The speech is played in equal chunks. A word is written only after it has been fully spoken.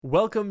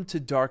Welcome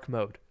to Dark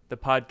Mode, the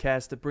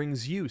podcast that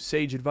brings you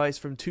sage advice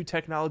from two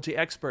technology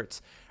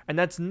experts. And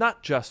that's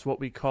not just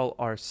what we call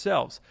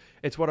ourselves.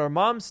 It's what our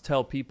moms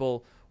tell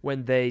people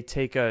when they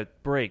take a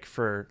break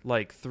for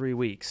like 3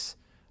 weeks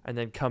and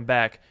then come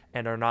back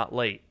and are not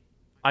late.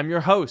 I'm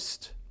your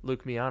host,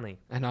 Luke Miani.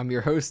 And I'm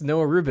your host,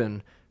 Noah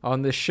Rubin.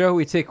 On this show,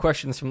 we take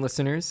questions from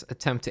listeners,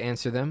 attempt to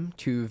answer them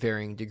to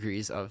varying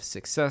degrees of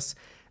success,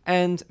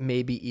 and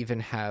maybe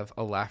even have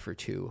a laugh or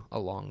two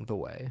along the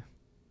way.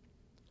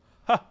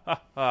 Ha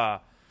ha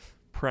ha.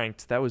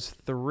 Pranked. That was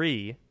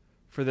 3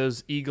 for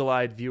those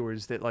eagle-eyed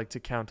viewers that like to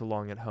count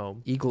along at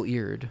home.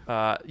 Eagle-eared.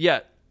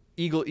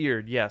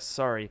 Eagle-eared. Yes,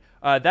 sorry.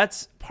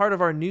 That's part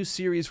of our new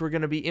series. We're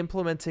going to be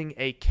implementing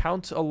a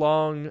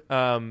count-along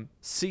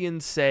see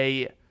and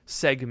say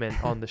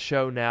segment on the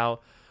show now.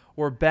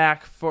 We're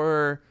back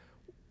for,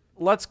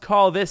 let's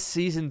call this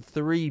season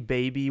 3,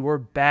 baby. We're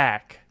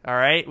back. All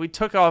right? We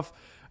took off.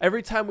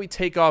 Every time we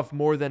take off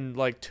more than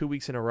like 2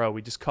 weeks in a row,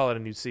 we just call it a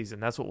new season.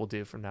 That's what we'll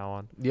do from now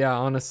on. Yeah,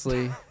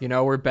 honestly,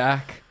 we're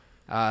back.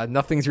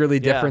 Nothing's really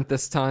different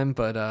this time,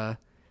 but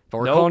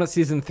we're calling it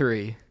season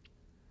 3.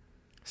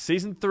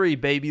 Season 3,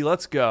 baby.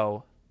 Let's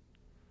go.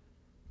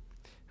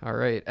 All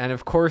right. And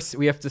of course,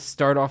 we have to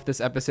start off this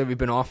episode. We've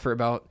been off for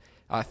about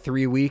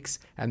 3 weeks,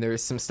 and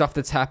there's some stuff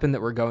that's happened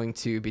that we're going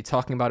to be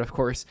talking about, of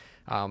course.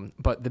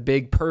 But the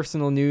big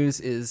personal news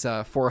is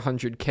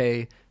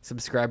 400K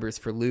subscribers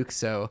for Luke.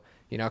 So,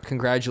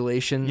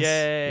 congratulations.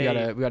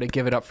 Yay. We gotta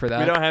give it up for that.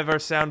 We don't have our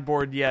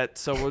soundboard yet,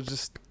 so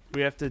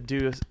we have to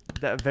do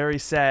that very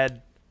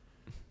sad.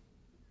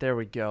 There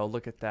we go.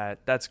 Look at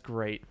that. That's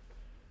great.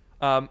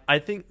 I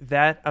think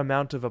that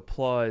amount of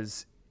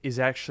applause is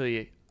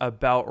actually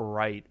about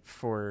right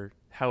for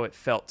how it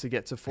felt to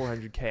get to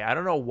 400K. I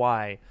don't know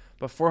why,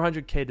 but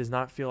 400K does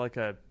not feel like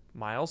a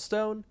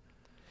milestone.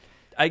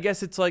 I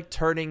guess it's like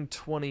turning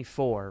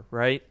 24,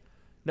 right?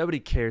 Nobody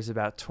cares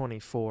about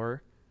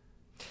 24.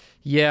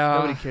 Yeah.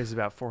 Nobody cares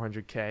about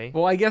 400K.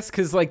 Well, I guess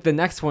because the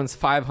next one's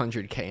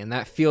 500K, and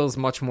that feels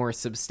much more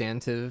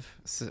substantial.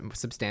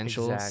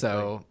 Exactly.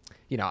 So,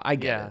 I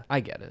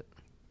get it.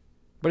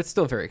 But it's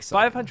still very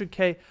exciting.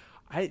 500K.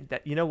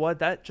 You know what?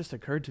 That just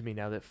occurred to me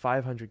now that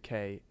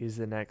 500K is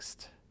the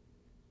next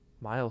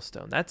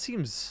milestone. That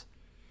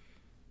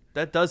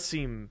does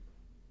seem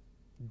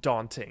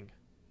daunting.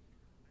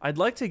 I'd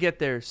like to get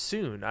there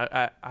soon.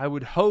 I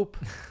would hope.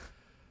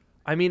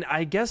 I mean,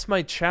 I guess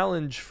my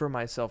challenge for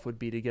myself would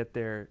be to get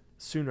there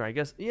sooner. I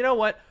guess, you know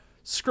what?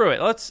 Screw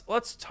it.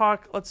 Let's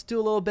talk. Let's do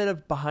a little bit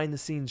of behind the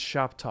scenes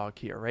shop talk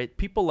here, right?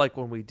 People like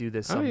when we do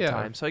this sometimes.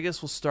 Yeah. So I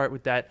guess we'll start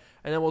with that,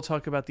 and then we'll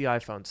talk about the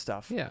iPhone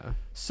stuff. Yeah.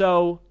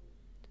 So,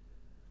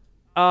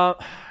 I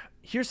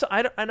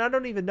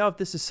don't even know if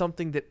this is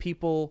something that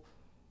people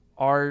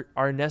are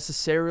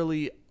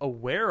necessarily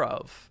aware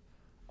of,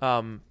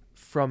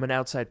 from an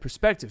outside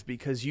perspective,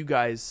 because you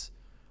guys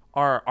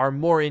are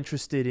more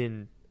interested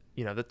in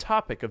the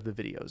topic of the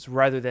videos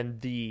rather than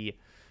the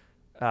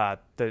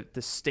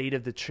state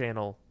of the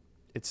channel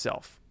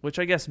itself, which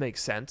I guess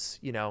makes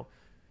sense.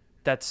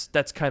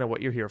 That's kind of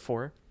what you're here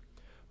for.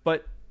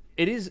 But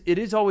it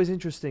is always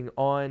interesting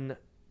on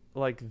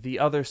like the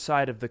other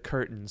side of the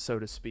curtain, so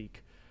to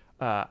speak,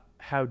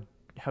 how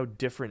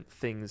different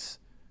things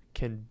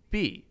can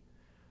be.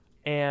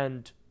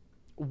 And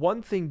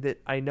one thing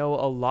that I know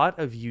a lot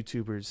of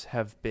YouTubers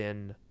have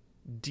been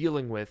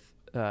dealing with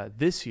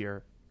this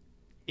year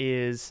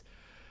is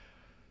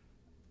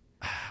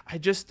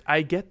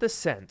I get the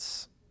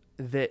sense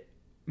that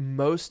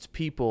most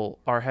people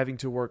are having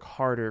to work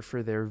harder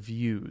for their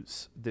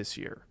views this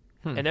year.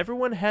 And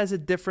everyone has a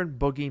different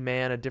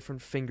boogeyman, a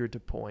different finger to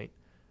point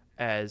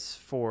as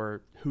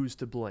for who's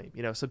to blame.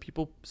 Some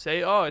people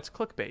say, oh, it's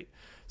clickbait.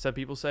 Some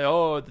people say,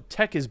 oh, the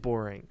tech is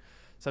boring.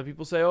 Some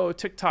people say, oh,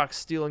 TikTok's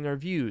stealing our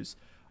views.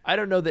 I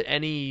don't know that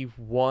any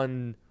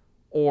one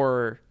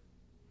or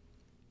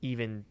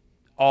even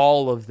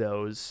all of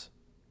those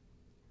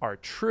are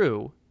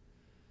true,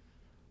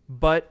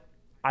 but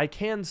I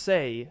can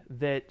say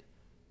that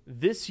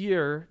this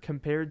year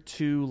compared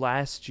to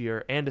last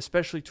year, and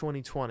especially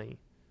 2020,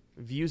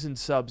 views and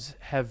subs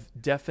have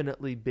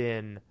definitely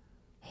been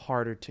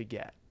harder to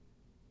get.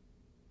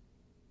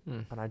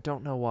 And I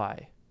don't know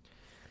why.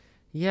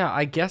 Yeah,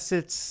 I guess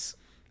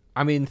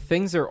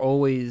things are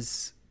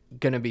always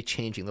going to be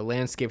changing. The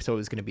landscape's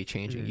always going to be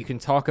changing. You can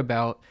talk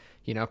about,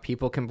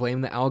 people can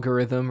blame the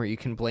algorithm, or you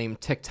can blame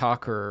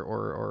TikTok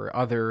or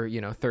other,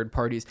 third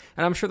parties.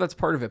 And I'm sure that's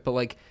part of it.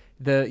 But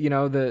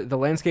the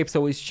landscape's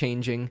always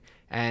changing,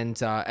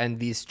 and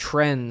these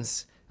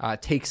trends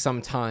take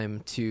some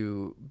time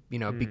to,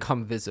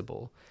 become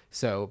visible.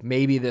 So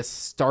maybe this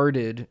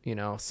started,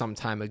 some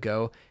time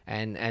ago,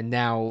 and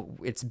now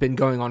it's been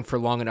going on for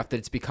long enough that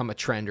it's become a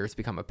trend, or it's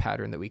become a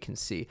pattern that we can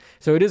see.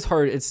 So it is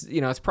hard. It's,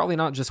 it's probably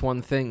not just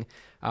one thing.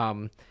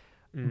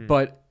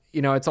 But,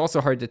 it's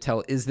also hard to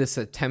tell, is this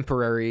a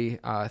temporary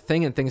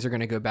thing and things are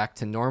going to go back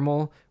to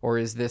normal, or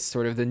is this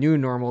sort of the new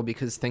normal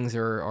because things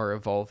are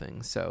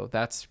evolving? So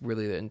that's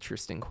really the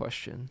interesting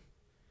question.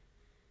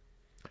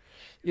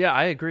 Yeah,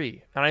 I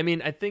agree. And I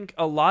mean, I think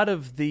a lot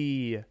of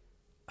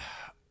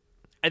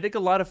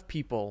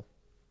people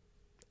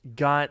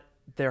got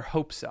their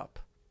hopes up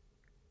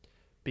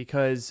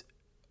because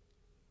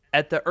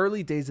at the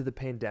early days of the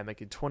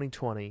pandemic in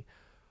 2020,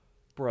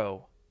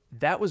 bro,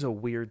 that was a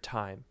weird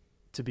time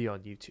to be on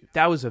YouTube.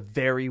 That was a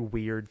very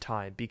weird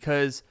time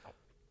because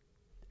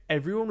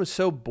everyone was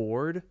so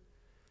bored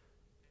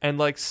and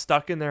like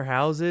stuck in their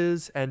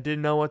houses and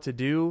didn't know what to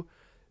do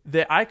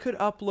that I could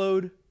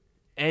upload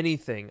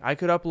anything. I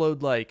could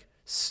upload like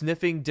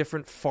sniffing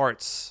different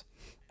farts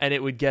and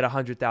it would get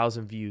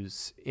 100,000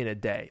 views in a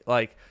day.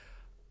 Like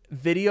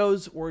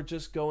videos were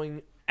just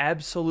going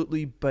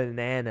absolutely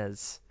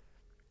bananas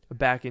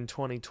back in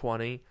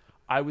 2020.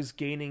 I was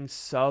gaining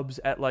subs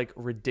at like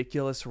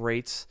ridiculous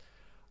rates.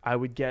 I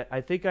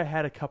think I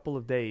had a couple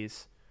of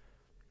days,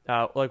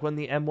 like when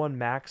the M1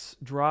 Max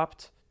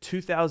dropped,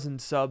 2,000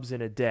 subs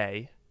in a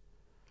day.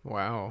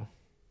 Wow.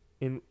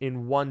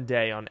 In one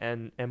day on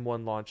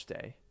M1 launch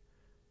day.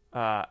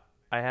 I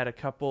had a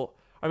couple.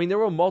 I mean, there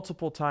were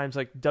multiple times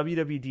like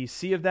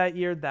WWDC of that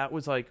year. That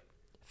was like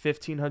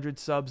 1,500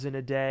 subs in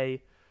a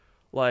day.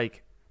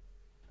 Like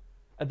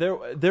there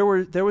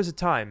was a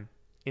time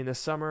in the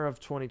summer of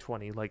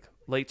 2020, like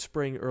late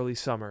spring, early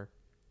summer,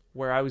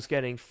 where I was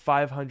getting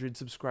 500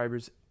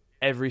 subscribers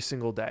every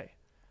single day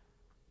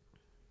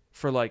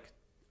for like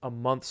a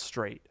month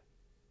straight.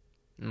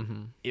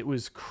 Mm-hmm. It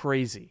was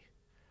crazy.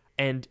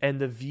 And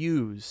the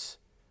views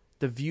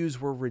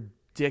were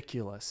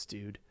ridiculous,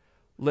 dude.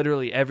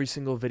 Literally every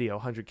single video,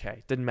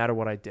 100K. Didn't matter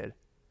what I did.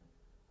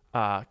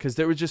 Because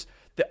there was just,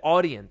 the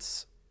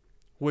audience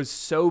was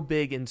so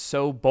big and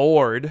so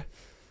bored.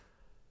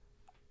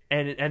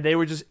 And they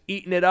were just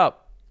eating it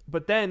up.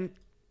 But then,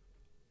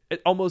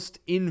 almost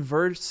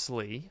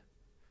inversely,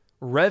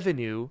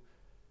 revenue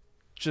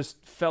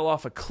just fell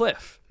off a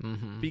cliff.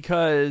 Mm-hmm.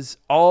 Because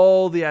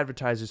all the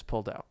advertisers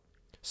pulled out.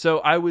 So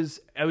I was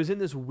in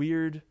this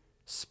weird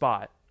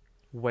spot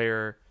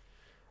where,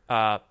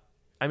 I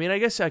mean, I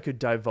guess I could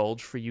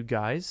divulge for you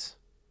guys.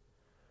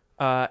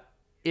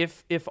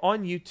 If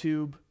on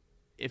YouTube,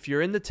 if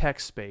you're in the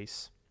tech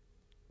space,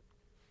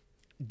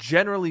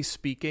 generally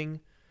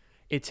speaking,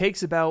 it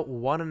takes about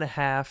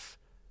 1.5,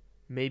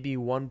 maybe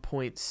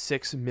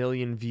 1.6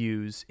 million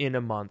views in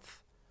a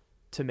month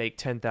to make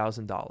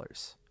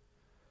 $10,000,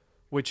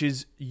 which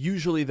is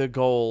usually the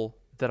goal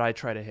that I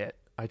try to hit.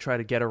 I try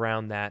to get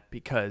around that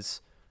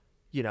because,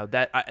 you know,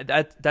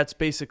 that's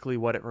basically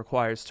what it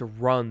requires to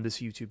run this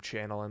YouTube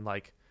channel and,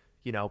 like,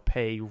 you know,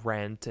 pay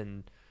rent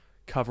and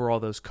cover all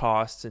those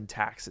costs and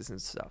taxes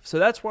and stuff. So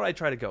that's what I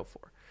try to go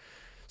for.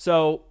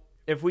 So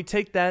if we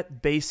take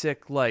that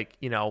basic, like,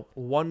 you know,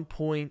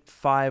 1.5,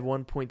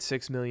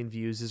 1.6 million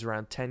views is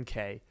around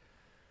 10K.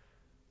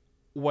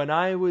 When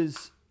I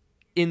was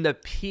in the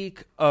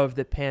peak of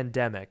the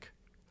pandemic,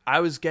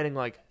 I was getting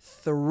like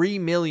 3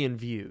 million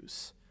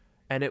views.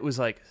 And it was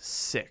like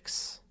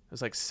 6. It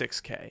was like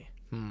 6K.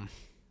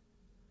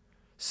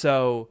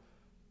 So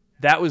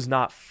that was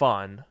not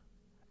fun.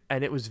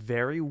 And it was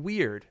very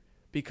weird.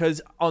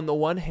 Because on the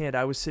one hand,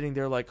 I was sitting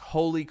there like,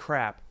 holy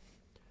crap.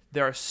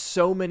 There are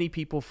so many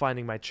people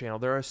finding my channel.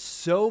 There are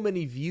so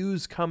many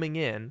views coming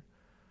in.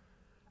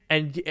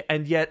 And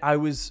yet I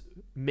was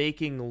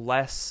making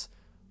less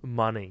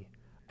money.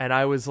 And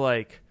I was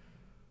like,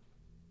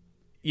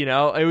 you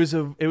know, it was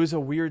a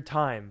weird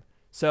time.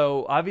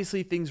 So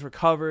obviously things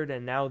recovered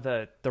and now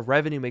the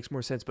revenue makes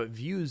more sense, but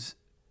views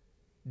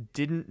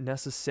didn't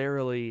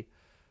necessarily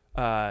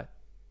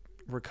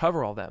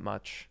recover all that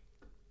much.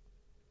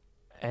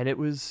 And it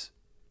was...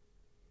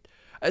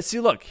 see,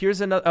 look,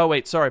 here's another... Oh,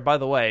 wait, sorry, by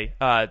the way.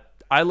 I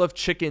Love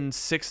Chicken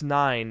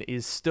 69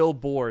 is still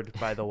bored,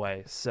 by the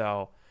way.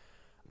 So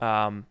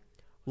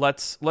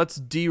let's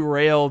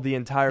derail the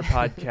entire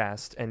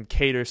podcast and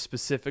cater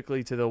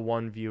specifically to the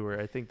one viewer.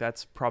 I think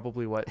that's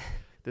probably what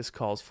this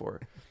calls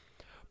for.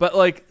 But,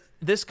 like,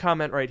 this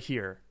comment right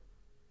here,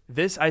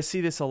 I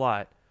see this a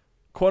lot.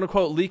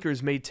 Quote-unquote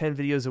leakers made 10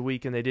 videos a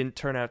week and they didn't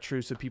turn out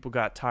true, so people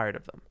got tired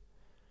of them.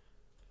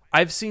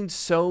 I've seen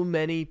so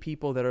many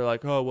people that are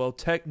like, oh, well,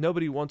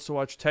 nobody wants to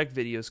watch tech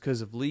videos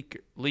because of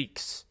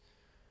leaks.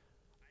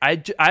 I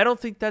don't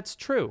think that's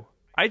true.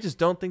 I just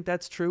don't think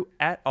that's true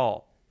at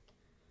all.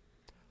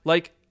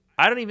 Like,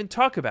 I don't even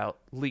talk about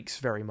leaks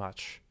very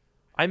much.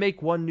 I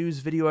make one news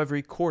video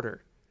every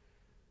quarter.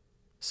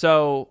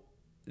 So...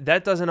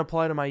 that doesn't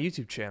apply to my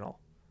YouTube channel.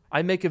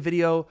 I make a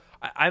video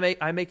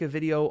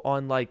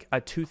on like a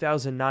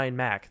 2009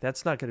 Mac.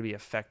 That's not going to be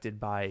affected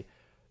by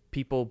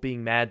people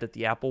being mad that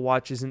the Apple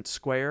Watch isn't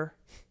square.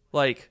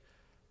 Like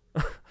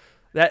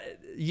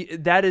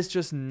that is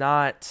just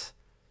not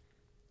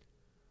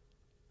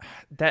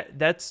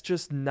that's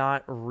just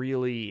not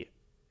really,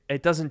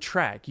 it doesn't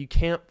track. You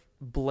can't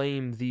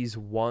blame these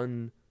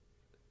one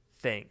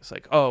things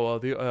like, oh, well,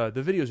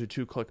 the videos are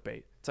too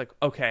clickbait. It's like,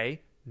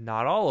 okay,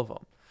 not all of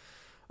them.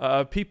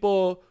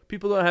 People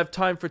don't have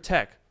time for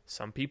tech.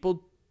 Some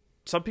people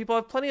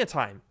have plenty of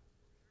time.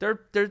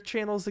 They're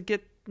channels that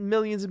get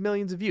millions and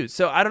millions of views.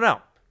 So I don't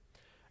know.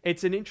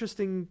 It's an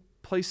interesting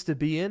place to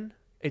be in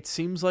it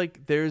seems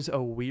like there's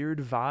a weird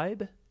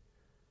vibe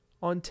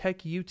on tech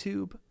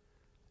YouTube.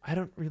 I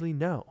don't really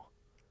know.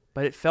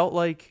 But it felt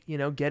like,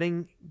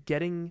 getting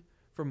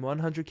from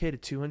 100K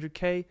to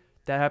 200K,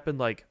 that happened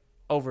like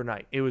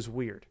overnight. It was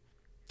weird.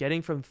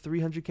 Getting from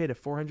 300K to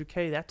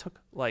 400K, that took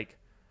like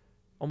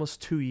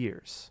almost 2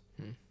 years.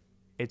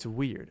 It's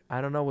weird.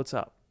 I don't know what's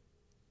up.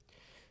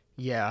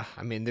 Yeah,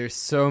 I mean, there's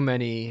so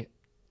many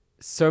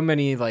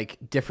like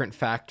different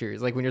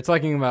factors. Like when you're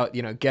talking about,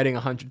 getting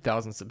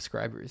 100,000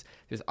 subscribers,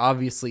 there's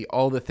obviously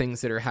all the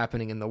things that are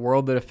happening in the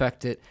world that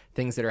affect it,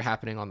 things that are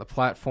happening on the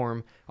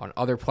platform, on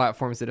other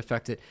platforms that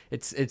affect it.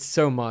 It's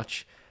so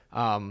much.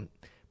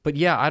 But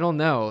yeah, I don't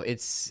know.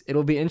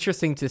 It'll be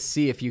interesting to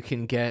see if you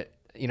can get,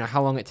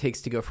 how long it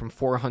takes to go from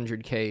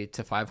 400K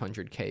to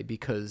 500K,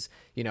 because,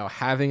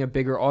 having a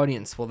bigger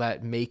audience, will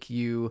that make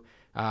you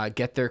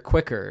get there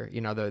quicker?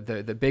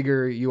 The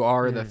bigger you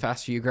are, the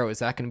faster you grow. Is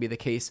that going to be the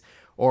case?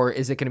 Or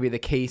is it going to be the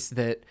case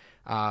that,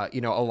 a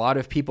lot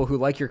of people who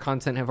like your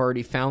content have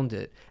already found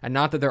it? And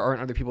not that there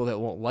aren't other people that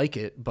won't like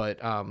it, but,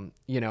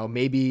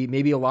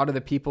 maybe a lot of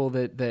the people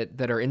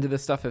that are into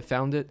this stuff have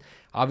found it.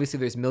 Obviously,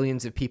 there's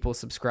millions of people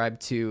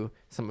subscribed to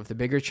some of the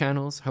bigger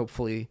channels.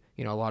 Hopefully,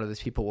 a lot of those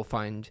people will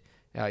find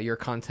your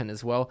content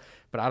as well.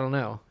 But I don't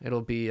know.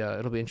 It'll be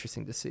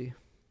interesting to see.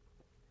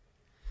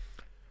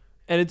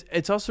 And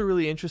it's also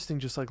really interesting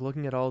just like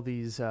looking at all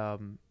these,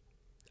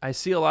 I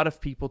see a lot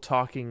of people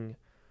talking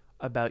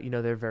about,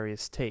 their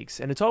various takes.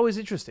 And it's always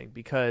interesting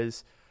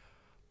because,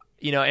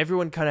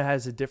 everyone kind of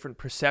has a different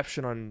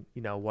perception on,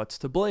 what's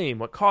to blame,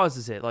 what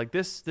causes it. Like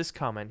this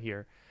comment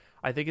here,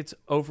 I think it's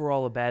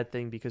overall a bad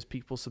thing because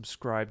people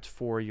subscribed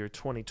for your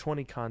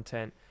 2020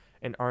 content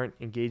and aren't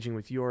engaging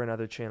with your and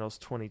other channels'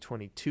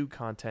 2022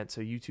 content,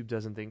 so YouTube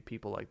doesn't think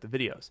people like the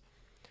videos.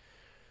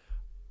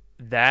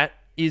 That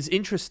is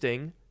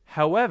interesting.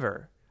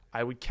 However,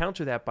 I would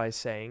counter that by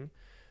saying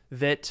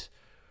that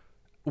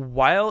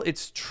while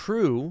it's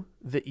true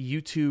that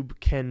YouTube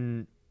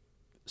can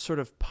sort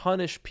of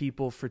punish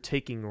people for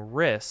taking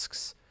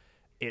risks,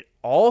 it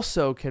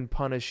also can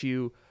punish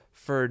you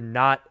for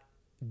not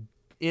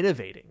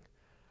innovating.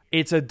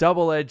 It's a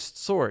double-edged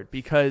sword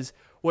because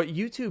what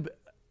YouTube,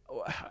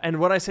 and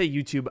when I say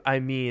YouTube, I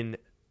mean,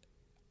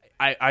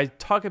 I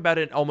talk about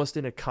it almost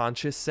in a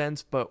conscious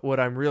sense, but what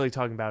I'm really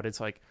talking about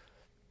is like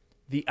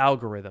the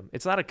algorithm.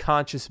 It's not a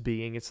conscious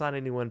being. It's not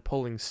anyone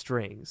pulling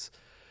strings.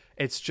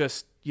 It's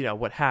just,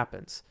 what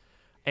happens.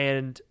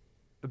 And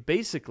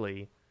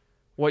basically,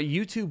 what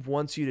YouTube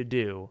wants you to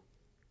do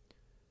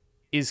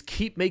is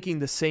keep making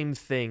the same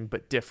thing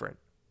but different.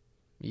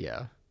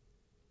 Yeah.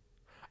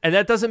 And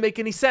that doesn't make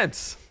any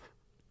sense.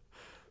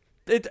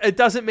 It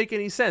doesn't make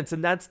any sense.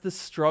 And that's the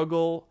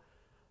struggle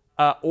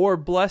or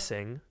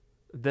blessing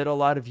that a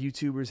lot of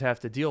YouTubers have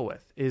to deal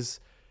with is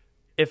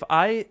if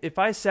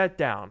I sat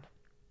down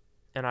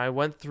and I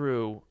went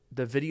through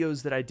the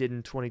videos that I did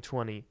in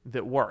 2020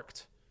 that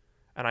worked,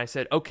 and I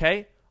said,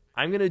 okay,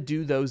 I'm going to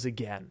do those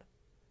again,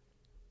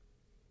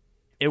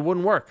 it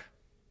wouldn't work.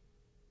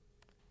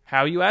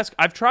 How, you ask?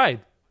 I've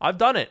tried. I've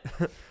done it.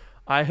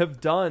 I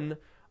have done...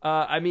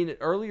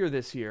 earlier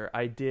this year,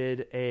 I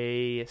did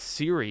a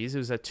series. It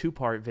was a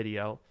 2-part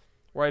video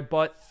where I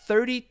bought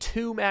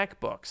 32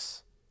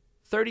 MacBooks.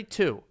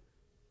 32.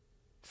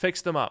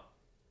 Fixed them up.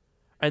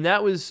 And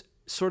that was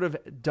sort of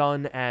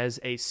done as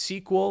a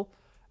sequel,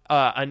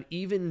 an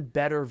even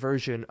better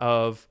version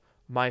of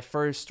my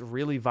first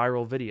really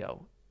viral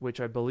video,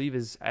 which I believe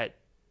is at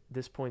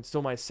this point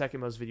still my second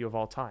most video of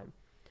all time.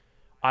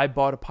 I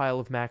bought a pile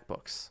of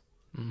MacBooks.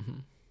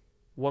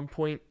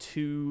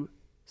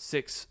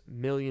 1.26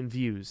 million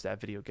views that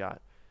video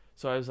got.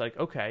 So I was like,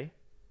 okay,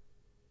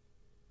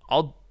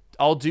 I'll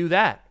do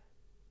that.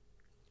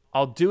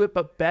 I'll do it,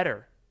 but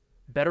better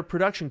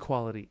production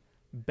quality,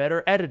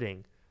 better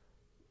editing,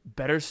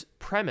 better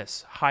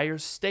premise, higher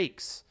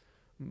stakes,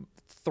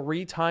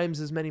 3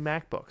 times as many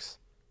MacBooks.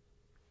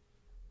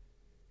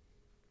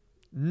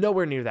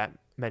 Nowhere near that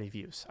many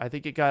views. I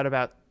think it got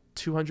about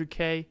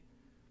 200K,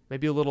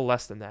 maybe a little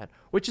less than that,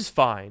 which is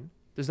fine.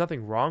 There's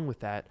nothing wrong with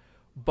that,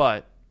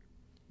 but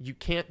you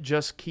can't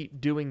just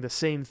keep doing the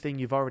same thing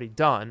you've already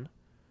done.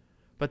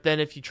 But then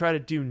if you try to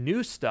do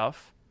new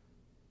stuff,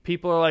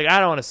 people are like, I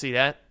don't want to see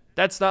that.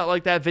 That's not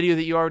like that video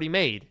that you already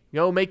made.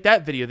 Make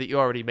that video that you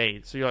already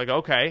made. So you're like,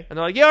 okay. And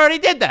they're like, you already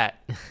did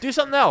that. Do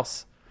something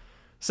else.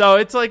 So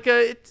it's like,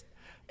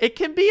 it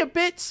can be a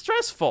bit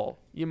stressful.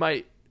 You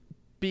might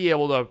be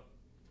able to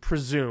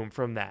presume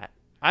from that.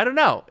 I don't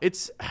know.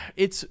 It's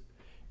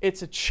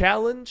a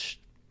challenge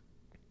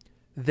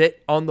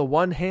that on the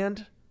one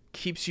hand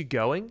keeps you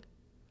going,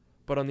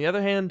 but on the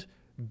other hand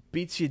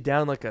beats you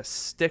down like a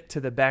stick to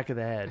the back of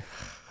the head.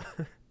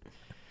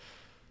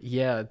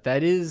 Yeah,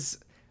 that is.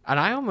 And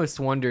I almost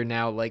wonder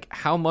now, like,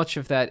 how much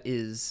of that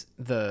is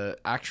the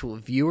actual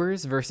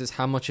viewers versus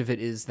how much of it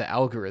is the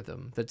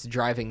algorithm that's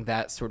driving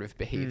that sort of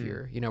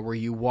behavior, where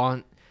you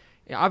want,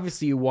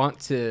 obviously you want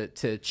to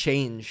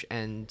change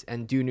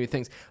and do new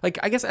things. Like,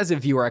 I guess as a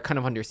viewer, I kind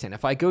of understand.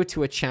 If I go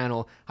to a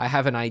channel, I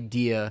have an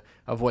idea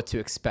of what to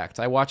expect.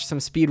 I watch some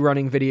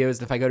speedrunning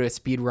videos. If I go to a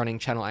speedrunning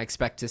channel, I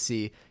expect to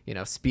see,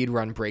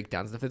 speedrun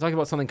breakdowns. If they're talking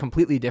about something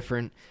completely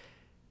different,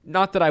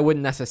 not that I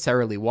wouldn't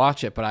necessarily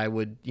watch it, but I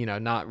would,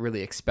 not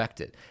really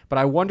expect it. But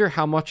I wonder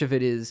how much of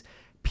it is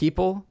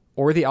people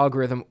or the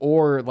algorithm,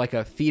 or like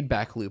a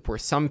feedback loop where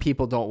some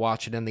people don't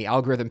watch it and the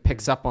algorithm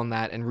picks up on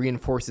that and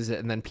reinforces it,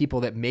 and then people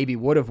that maybe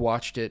would have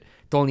watched it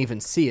don't even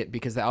see it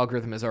because the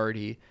algorithm has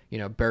already,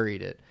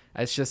 buried it.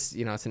 It's just,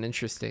 it's an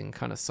interesting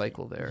kind of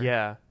cycle there.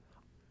 Yeah.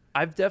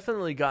 I've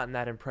definitely gotten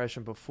that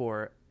impression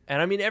before.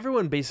 And I mean,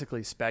 everyone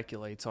basically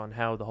speculates on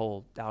how the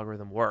whole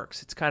algorithm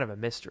works. It's kind of a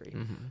mystery.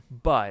 Mm-hmm.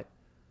 But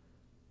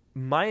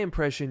my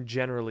impression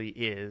generally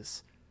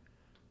is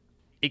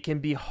it can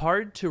be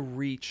hard to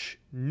reach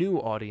new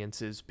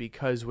audiences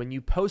because when you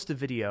post a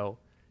video,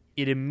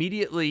 it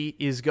immediately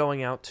is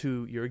going out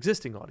to your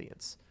existing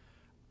audience.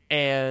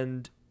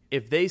 And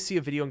if they see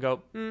a video and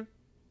go,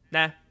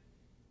 nah,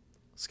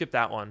 skip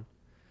that one,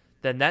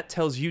 then that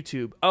tells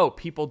YouTube, oh,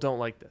 people don't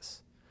like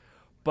this.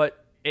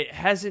 But it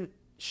hasn't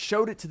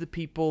showed it to the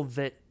people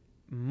that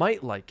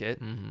might like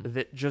it,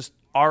 that just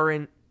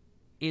aren't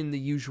in the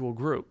usual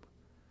group.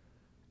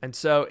 And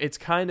so it's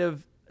kind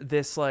of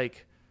this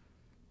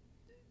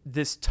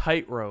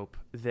tightrope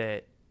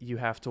that you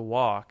have to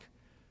walk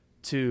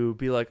to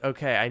be like,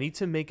 okay, I need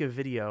to make a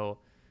video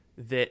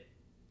that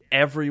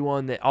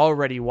everyone that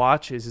already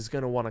watches is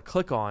going to want to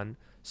click on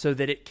so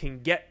that it can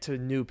get to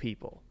new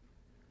people.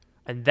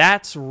 And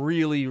that's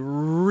really,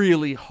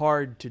 really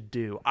hard to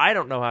do. I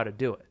don't know how to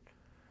do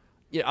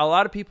it. A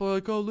lot of people are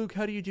like, oh, Luke,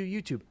 how do you do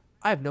YouTube?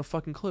 I have no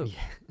fucking clue. Yeah.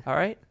 All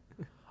right?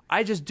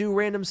 I just do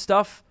random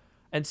stuff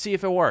and see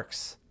if it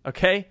works.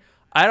 Okay?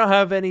 I don't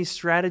have any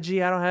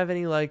strategy. I don't have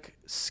any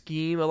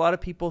scheme. A lot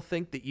of people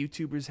think that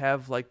YouTubers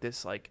have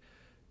this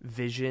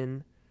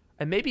vision,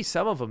 and maybe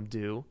some of them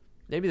do.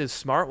 Maybe the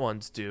smart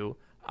ones do.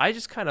 I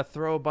just kind of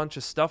throw a bunch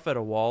of stuff at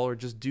a wall or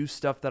just do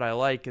stuff that I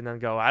like and then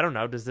go, I don't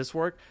know, does this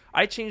work?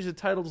 I change the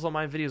titles on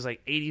my videos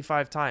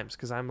 85 times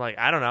because I'm like,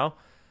 I don't know.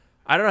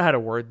 I don't know how to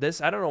word this.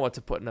 I don't know what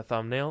to put in a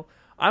thumbnail.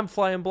 I'm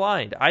flying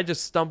blind. I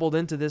just stumbled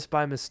into this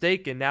by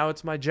mistake and now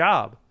it's my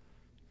job.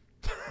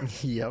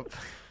 Yep.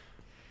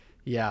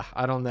 Yeah,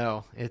 I don't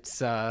know.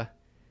 It's a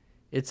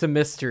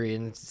mystery,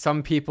 and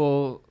some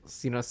people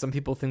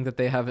think that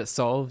they have it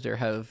solved or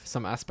have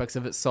some aspects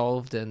of it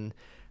solved. And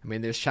I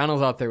mean, there's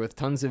channels out there with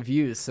tons of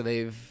views, so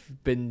they've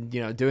been,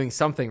 doing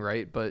something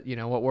right. But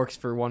what works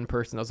for one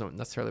person doesn't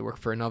necessarily work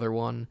for another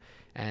one.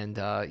 And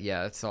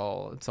it's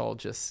all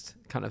just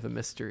kind of a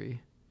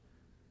mystery.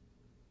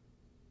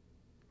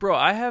 Bro,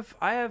 I have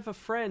a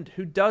friend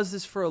who does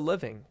this for a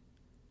living.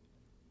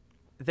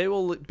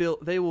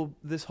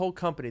 This whole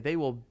company, they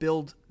will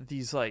build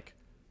these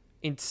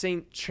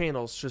insane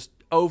channels just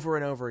over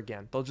and over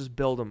again. They'll just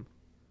build them.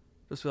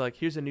 Just be like,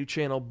 here's a new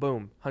channel,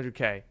 boom,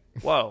 100K.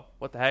 Whoa,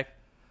 what the heck?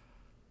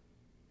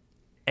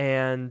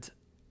 And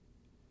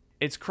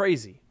it's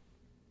crazy.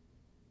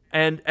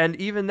 And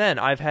even then,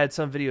 I've had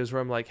some videos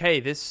where I'm like,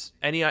 hey,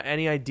 any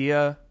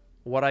idea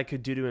what I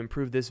could do to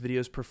improve this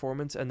video's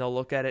performance? And they'll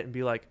look at it and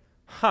be like,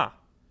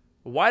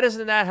 why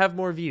doesn't that have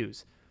more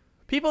views?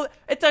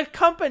 It's a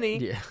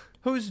company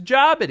whose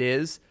job it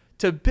is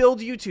to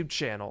build YouTube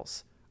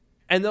channels.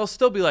 And they'll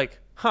still be like,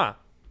 I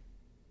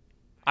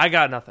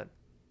got nothing.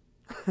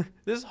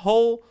 This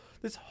whole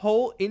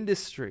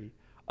industry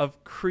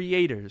of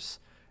creators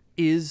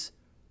is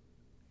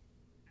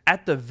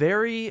at the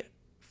very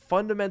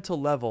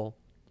fundamental level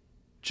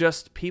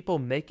just people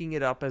making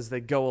it up as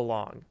they go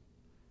along.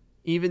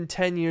 Even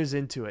 10 years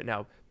into it.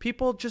 Now,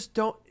 people just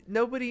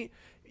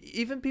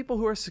even people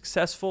who are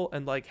successful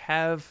and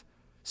have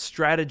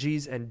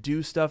strategies and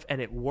do stuff and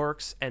it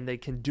works and they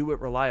can do it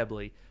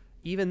reliably,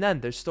 even then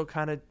they're still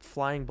kind of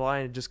flying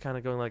blind and just kind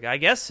of going I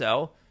guess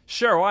so,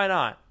 sure, why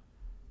not?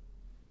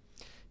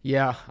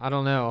 Yeah, I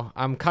don't know.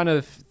 I'm kind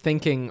of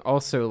thinking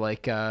also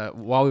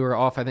while we were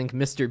off, I think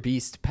Mr.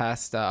 Beast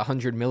passed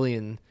 100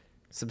 million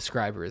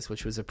subscribers,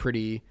 which was a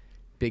pretty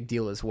big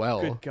deal as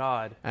well. Good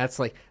God. That's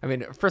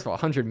first of all,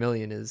 100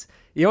 million is,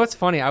 what's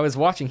funny, I was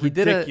watching, he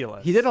did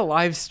a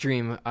live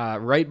stream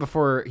right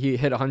before he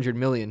hit 100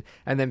 million,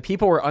 and then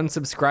people were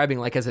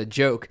unsubscribing as a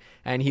joke,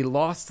 and he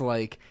lost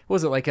what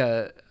was it,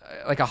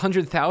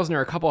 100,000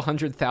 or a couple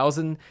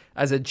 100,000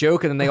 as a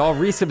joke, and then they all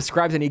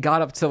resubscribed and he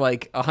got up to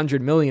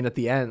 100 million at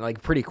the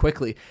end pretty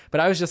quickly. But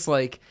I was just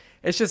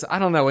it's just, I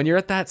don't know, when you're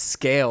at that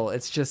scale,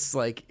 it's just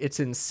it's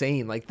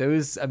insane.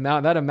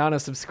 That amount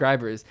of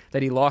subscribers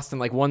that he lost in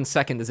 1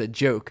 second as a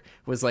joke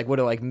was could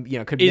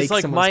make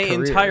someone's my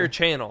career. Entire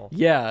channel.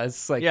 Yeah,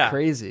 it's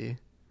crazy.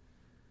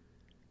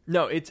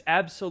 No, it's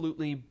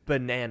absolutely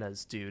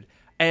bananas, dude.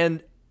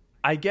 And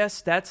I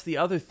guess that's the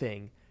other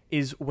thing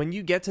is when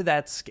you get to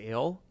that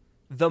scale,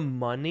 the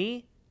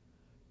money,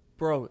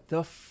 bro,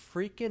 the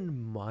freaking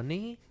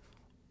money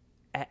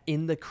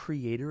in the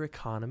creator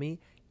economy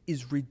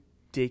is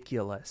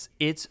ridiculous.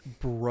 It's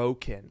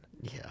broken.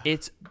 Yeah.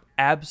 It's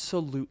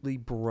absolutely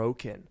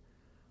broken.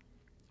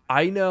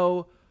 I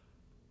know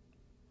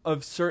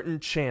of certain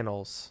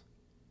channels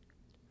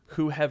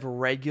who have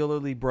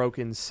regularly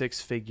broken six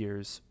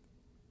figures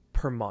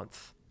per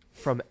month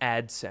from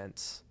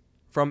AdSense.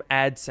 From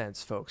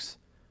AdSense, folks.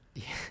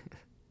 Yeah.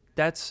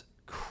 That's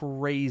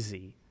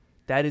crazy.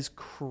 That is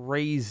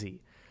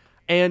crazy.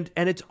 And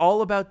it's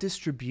all about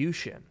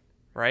distribution,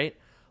 right?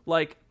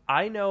 Like,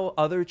 I know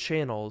other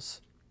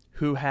channels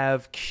who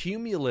have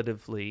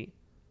cumulatively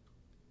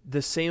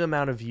the same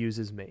amount of views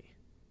as me.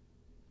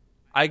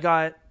 I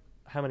got,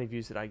 how many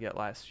views did I get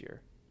last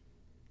year?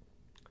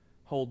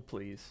 Hold,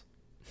 please.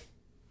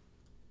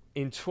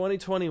 In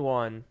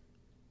 2021,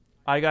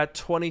 I got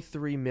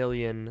 23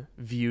 million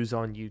views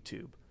on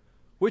YouTube,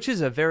 which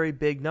is a very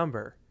big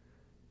number.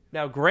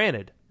 Now,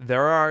 granted,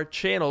 there are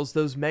channels,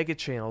 those mega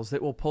channels,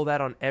 that will pull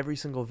that on every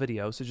single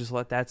video, so just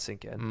let that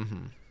sink in.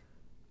 Mm-hmm.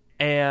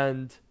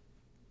 And,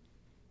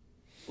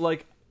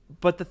 like,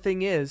 but the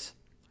thing is,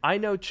 I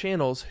know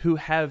channels who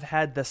have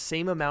had the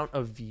same amount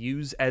of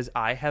views as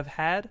I have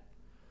had,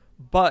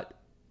 but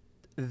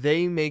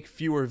they make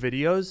fewer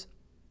videos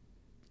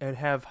and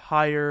have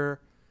higher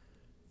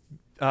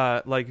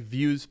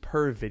views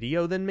per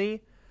video than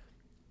me.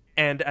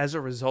 And as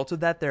a result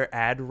of that, their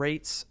ad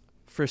rates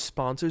for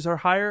sponsors are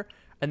higher,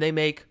 and they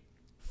make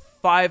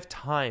 5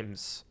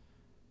 times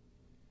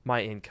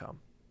my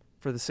income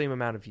for the same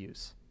amount of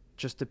views,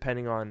 just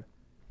depending on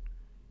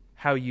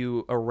how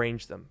you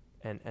arrange them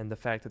and the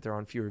fact that they're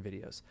on fewer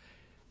videos.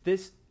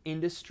 This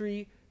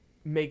industry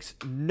makes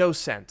no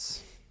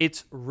sense.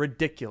 It's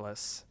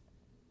ridiculous.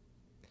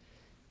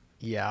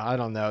 Yeah, I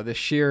don't know. The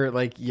sheer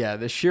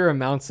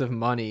amounts of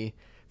money.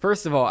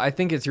 First of all, I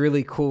think it's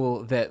really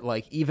cool that,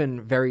 like,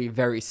 even very,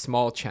 very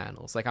small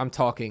channels, like I'm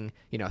talking,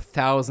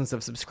 thousands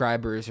of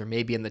subscribers or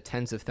maybe in the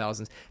tens of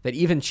thousands, that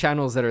even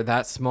channels that are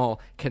that small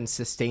can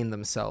sustain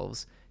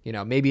themselves.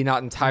 Maybe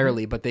not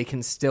entirely, but they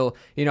can still,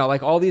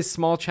 like all these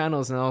small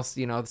channels, and I'll,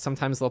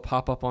 sometimes they'll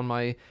pop up on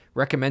my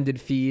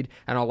recommended feed,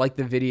 and I'll like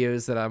the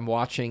videos that I'm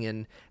watching,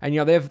 and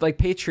they have like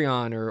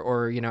Patreon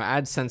or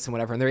AdSense and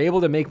whatever, and they're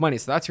able to make money,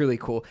 so that's really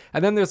cool.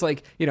 And then there's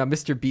like,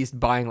 Mr. Beast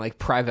buying like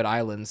private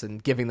islands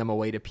and giving them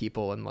away to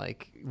people and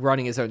like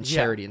running his own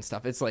charity and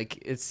stuff. It's like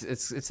it's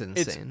insane.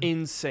 It's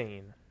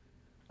insane.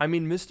 I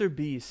mean, Mr.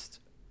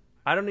 Beast,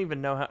 I don't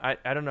even know how.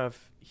 I don't know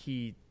if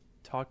he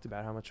talked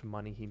about how much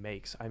money he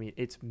makes. I mean,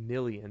 it's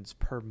millions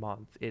per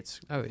month.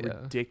 It's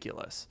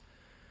ridiculous.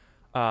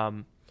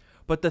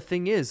 But the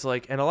thing is,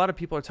 like, and a lot of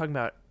people are talking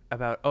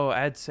about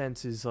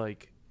AdSense is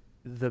like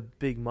the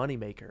big money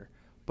maker,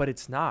 but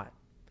it's not.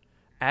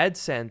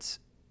 AdSense,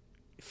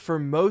 for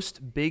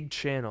most big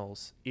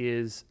channels,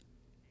 is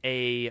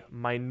a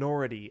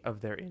minority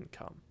of their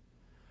income.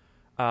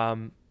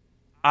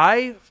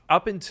 I,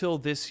 up until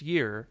this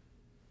year,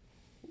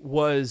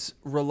 was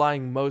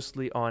relying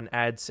mostly on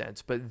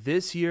AdSense, but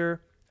this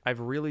year I've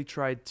really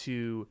tried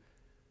to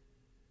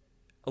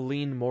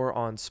lean more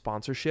on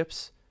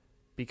sponsorships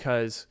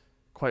because,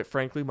 quite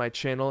frankly, my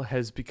channel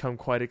has become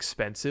quite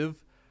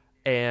expensive,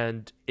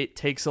 and it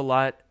takes a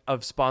lot of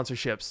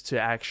sponsorships to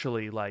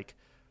actually, like,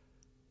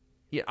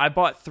 I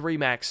bought 3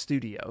 Max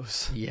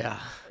Studios. Yeah.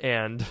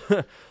 And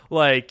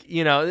like,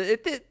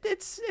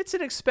 it's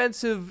an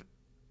expensive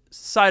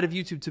side of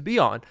YouTube to be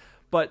on.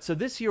 But so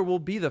this year will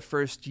be the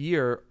first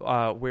year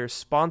where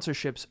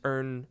sponsorships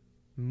earn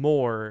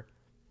more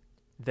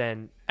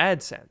than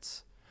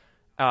AdSense.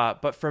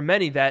 But for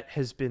many, that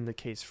has been the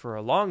case for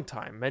a long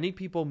time. Many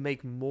people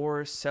make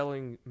more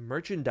selling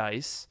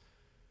merchandise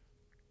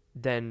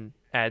than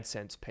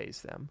AdSense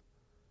pays them.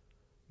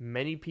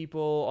 Many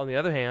people, on the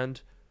other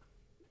hand,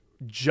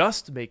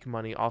 just make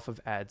money off of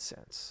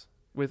AdSense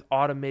with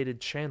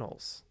automated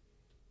channels.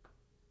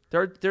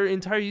 There are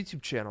entire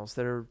YouTube channels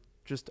that are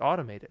just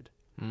automated.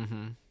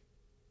 Mm-hmm.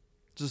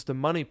 Just a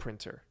money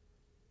printer.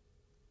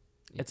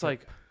 It's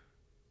like,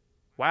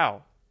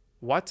 wow,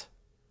 what?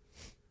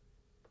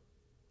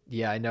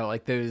 Yeah, I know.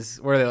 Like those,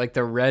 where they like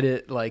the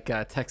Reddit, like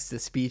text to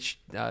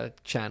speech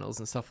channels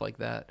and stuff like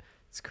that.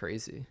 It's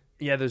crazy.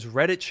 Yeah, there's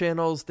Reddit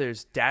channels.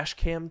 There's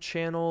dashcam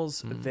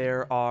channels. Mm.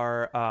 There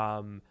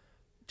are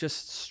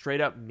just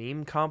straight up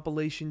meme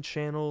compilation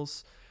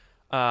channels.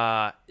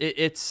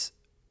 There's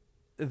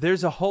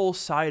a whole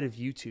side of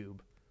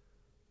YouTube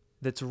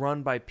that's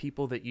run by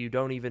people that you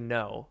don't even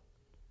know.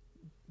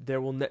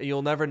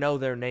 You'll never know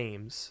their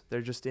names.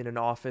 They're just in an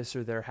office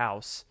or their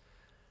house,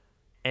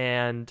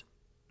 and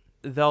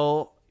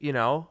they'll,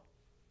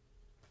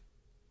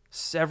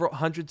 several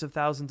hundreds of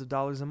thousands of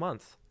dollars a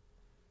month.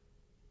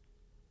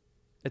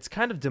 It's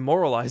kind of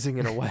demoralizing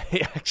in a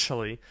way,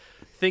 actually,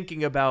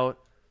 thinking about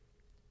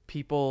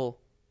people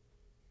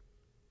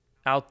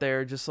out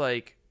there just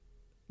like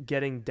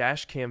getting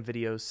dash cam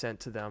videos sent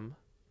to them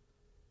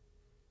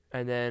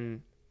and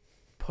then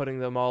putting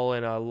them all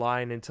in a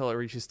line until it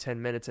reaches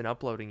 10 minutes and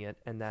uploading it,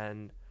 and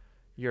then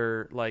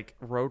your like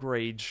road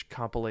rage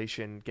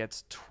compilation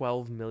gets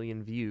 12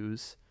 million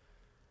views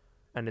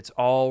and it's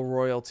all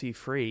royalty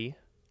free.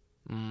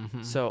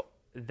 Mm-hmm. So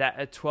that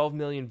at 12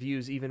 million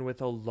views, even with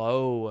a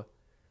low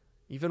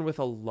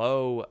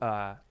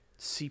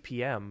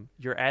CPM,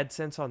 your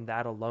AdSense on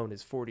that alone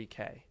is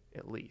 $40K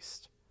at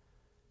least.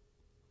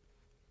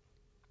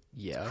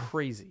 Yeah. It's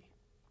crazy.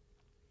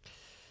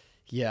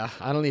 Yeah,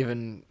 I don't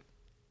even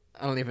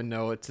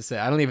know what to say.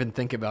 I don't even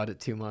think about it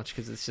too much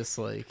because it's just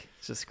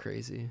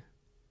crazy.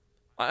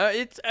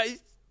 I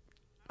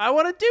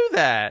want to do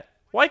that.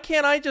 Why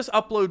can't I just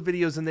upload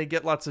videos and they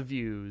get lots of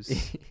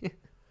views?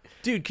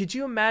 Dude, could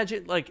you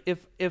imagine, like,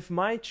 if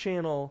my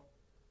channel...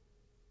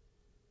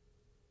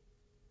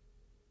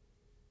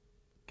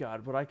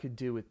 God, what I could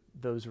do with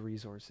those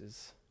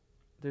resources.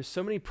 There's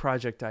so many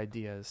project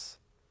ideas.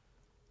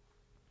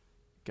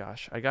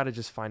 Gosh, I got to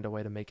just find a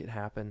way to make it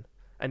happen.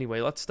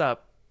 Anyway, let's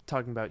stop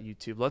talking about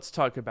YouTube. Let's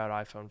talk about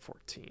iPhone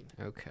 14.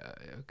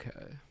 Okay.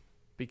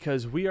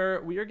 Because we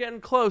are getting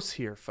close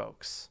here,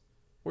 folks.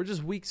 We're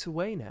just weeks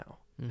away now.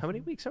 Mm-hmm. How many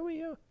weeks are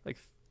we? Like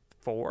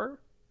 4?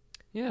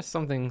 Yeah,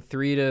 something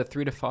 3 to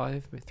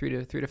 5,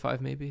 3 to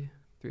 5 maybe,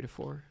 3 to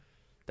 4.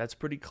 That's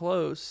pretty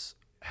close.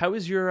 How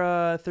is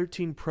your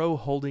 13 Pro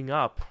holding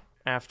up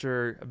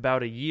after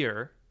about a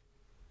year?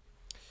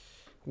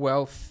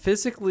 Well,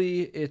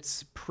 physically,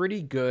 it's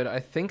pretty good. I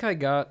think I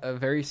got a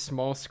very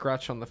small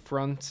scratch on the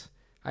front.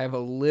 I have a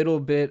little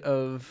bit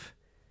of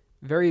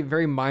very,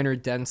 very minor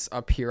dents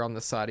up here on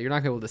the side. You're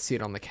not going to be able to see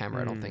it on the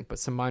camera, I don't think, but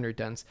some minor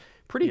dents.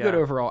 Pretty good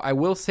overall. I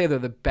will say, though,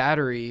 the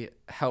battery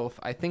health,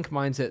 I think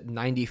mine's at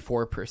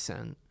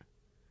 94%.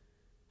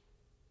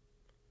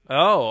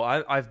 Oh,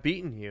 I've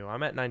beaten you.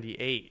 I'm at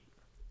 98.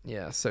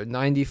 Yeah, so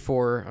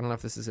 94. I don't know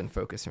if this is in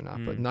focus or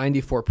not, but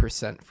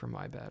 94% for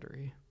my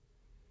battery.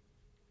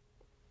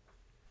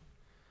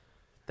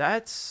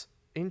 That's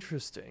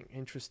interesting.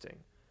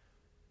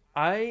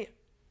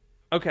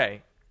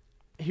 Okay,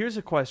 here's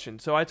a question.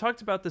 So I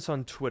talked about this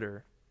on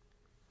Twitter,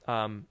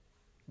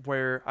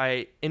 where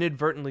I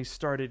inadvertently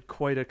started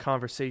quite a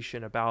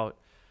conversation about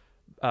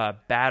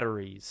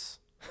batteries,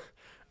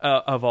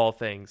 of all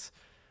things,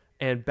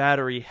 and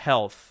battery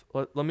health.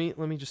 Let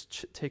me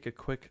just take a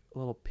quick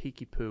little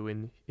peeky poo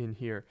in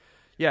here.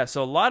 Yeah,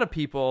 so a lot of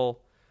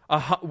people,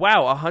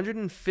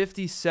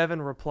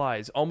 157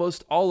 replies,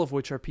 almost all of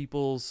which are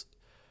people's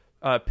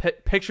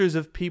pictures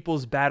of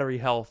people's battery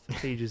health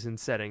pages and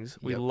settings.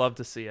 We love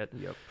to see it.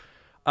 Yep.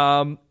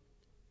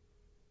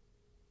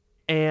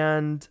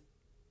 And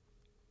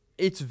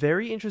it's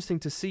very interesting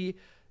to see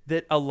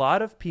that a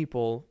lot of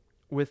people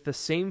with the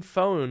same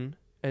phone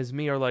as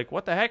me are like,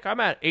 what the heck? I'm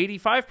at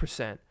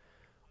 85%.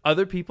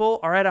 Other people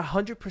are at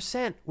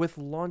 100% with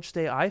launch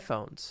day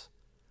iPhones.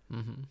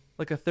 Mm-hmm.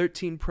 Like a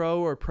 13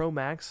 Pro or Pro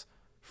Max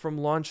from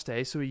launch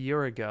day, so a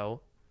year ago,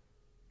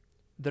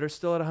 that are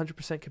still at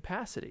 100%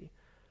 capacity.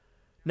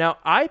 Now,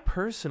 I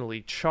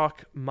personally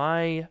chalk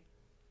my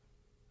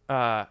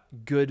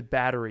good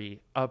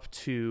battery up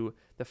to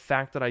the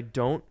fact that I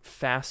don't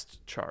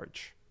fast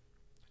charge.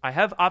 I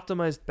have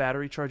optimized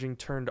battery charging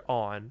turned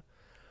on,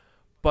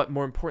 but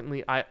more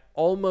importantly, I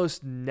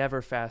almost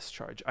never fast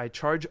charge. I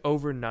charge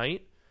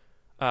overnight,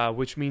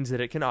 which means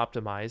that it can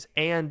optimize,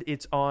 and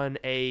it's on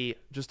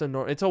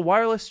it's a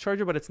wireless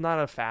charger, but it's not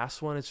a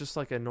fast one. It's just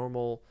like a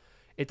normal.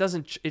 It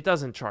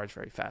doesn't charge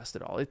very fast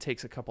at all. It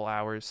takes a couple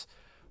hours,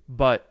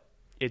 but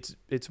it's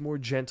more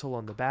gentle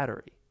on the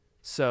battery.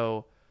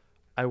 So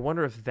I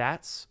wonder if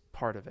that's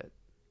part of it.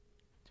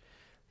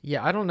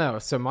 Yeah, I don't know.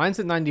 So mine's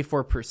at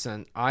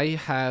 94%.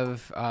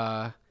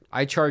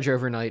 I charge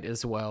overnight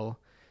as well.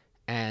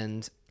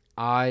 And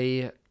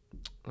let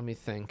me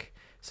think.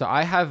 So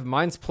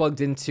mine's plugged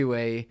into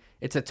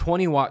it's a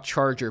 20 watt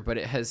charger, but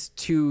it has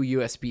 2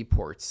 USB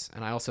ports.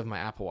 And I also have my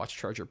Apple Watch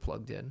charger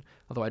plugged in,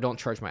 although I don't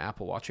charge my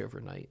Apple Watch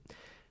overnight.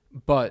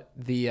 But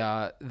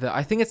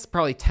I think it's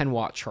probably 10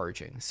 watt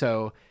charging.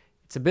 So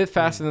it's a bit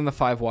faster than the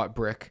 5 watt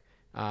brick.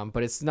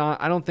 But it's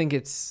not, I don't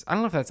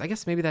know if I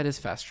guess maybe that is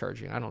fast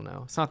charging. I don't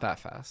know. It's not that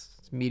fast.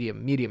 It's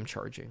medium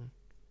charging.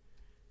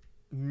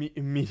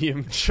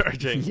 Medium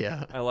charging.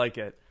 Yeah. I like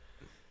it.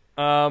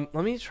 Let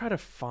me try to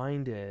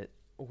find it.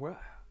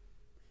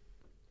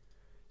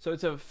 So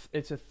it's a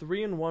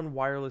 3-in-1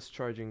 wireless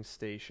charging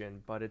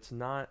station, but it's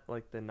not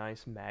like the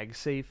nice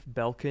MagSafe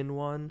Belkin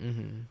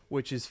one,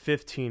 which is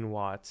 15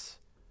 watts.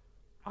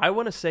 I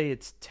want to say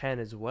it's 10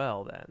 as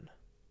well then.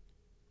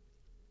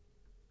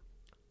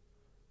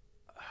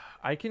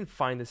 I can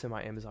find this in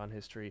my Amazon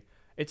history.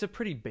 It's a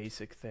pretty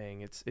basic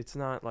thing. It's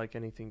not like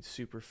anything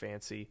super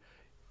fancy.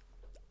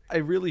 I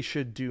really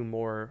should do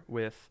more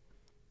with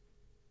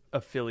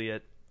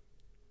affiliate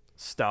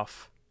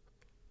stuff.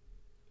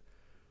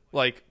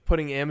 Like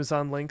putting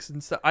Amazon links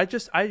and stuff. I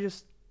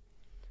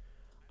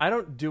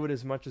don't do it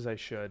as much as I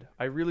should.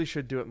 I really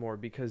should do it more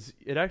because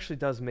it actually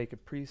does make a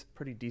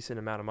pretty decent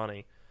amount of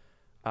money.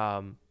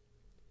 And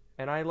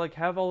I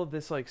have all of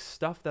this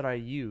stuff that I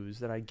use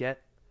that I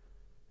get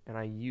and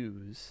I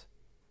use,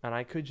 and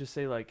I could just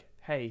say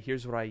hey,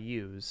 here's what I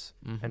use,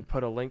 and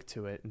put a link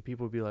to it, and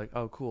people would be like,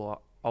 oh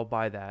cool, I'll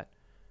buy that.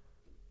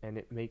 And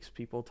it makes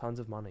people tons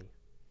of money.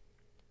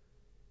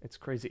 It's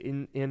crazy.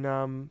 In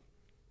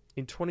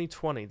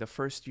 2020, the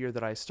first year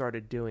that I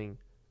started doing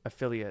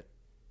affiliate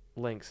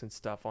links and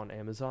stuff on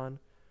Amazon,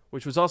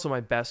 which was also my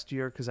best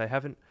year because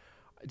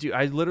dude,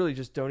 I literally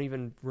just don't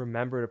even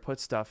remember to put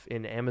stuff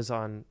in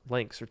Amazon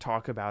links or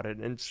talk about it.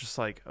 And it's just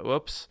like,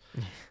 whoops.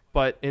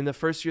 But in the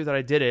first year that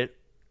I did it,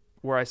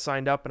 where I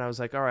signed up and I was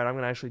like, all right, I'm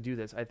going to actually do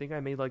this, I think I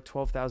made like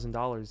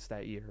 $12,000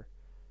 that year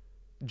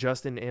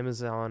just in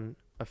Amazon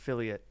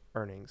affiliate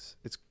earnings.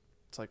 It's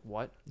like,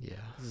 what? Yeah.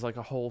 This is like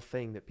a whole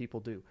thing that people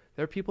do.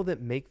 There are people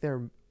that make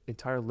their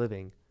entire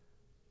living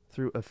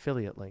through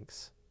affiliate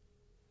links.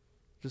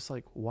 Just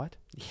like, what?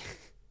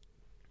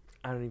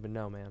 I don't even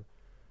know, man.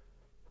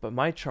 But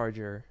my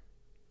charger,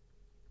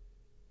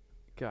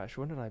 gosh,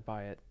 when did I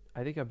buy it?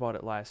 I think I bought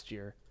it last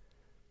year.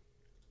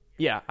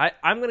 Yeah,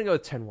 I'm going to go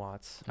with 10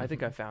 watts. Mm-hmm. I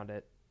think I found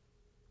it.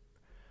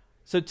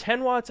 So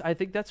 10 watts, I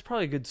think that's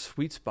probably a good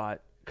sweet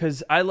spot.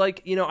 Because I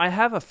like, I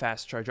have a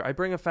fast charger. I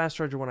bring a fast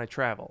charger when I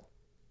travel.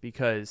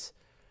 Because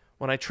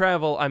when I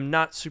travel, I'm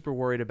not super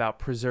worried about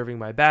preserving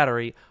my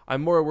battery.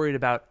 I'm more worried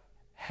about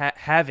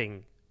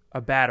having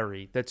a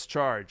battery that's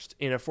charged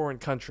in a foreign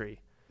country.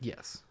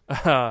 Yes.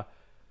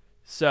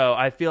 So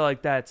I feel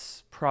like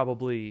that's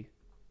probably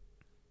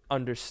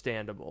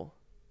understandable.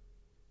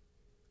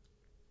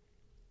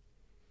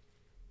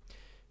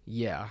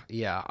 Yeah.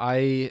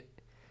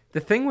 The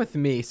thing with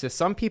me, so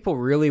some people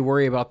really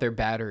worry about their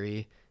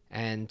battery,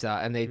 and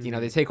they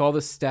they take all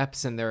the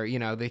steps, and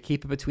they're they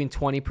keep it between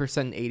 20%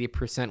 and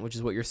 80%, which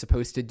is what you're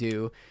supposed to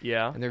do.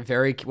 Yeah. And they're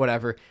very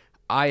whatever.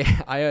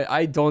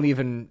 I don't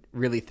even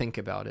really think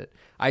about it.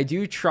 I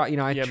do try,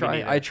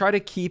 I try to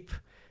keep.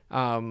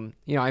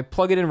 I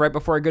plug it in right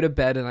before I go to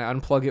bed, and I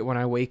unplug it when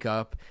I wake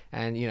up,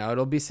 and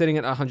it'll be sitting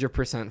at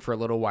 100% for a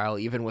little while,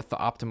 even with the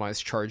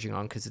optimized charging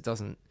on, because it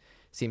doesn't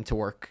seem to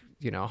work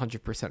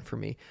 100% for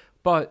me.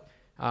 But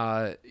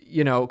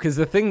because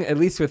the thing, at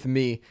least with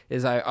me,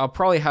 is I'll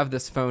probably have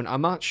this phone.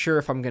 I'm not sure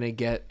if I'm gonna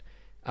get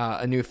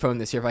a new phone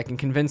this year. If I can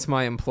convince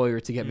my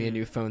employer to get me a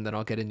new phone, then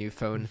I'll get a new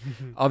phone.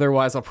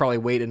 Otherwise, I'll probably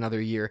wait another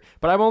year.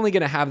 But I'm only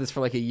going to have this for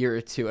like a year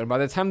or two. And by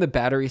the time the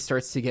battery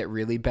starts to get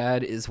really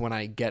bad is when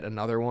I get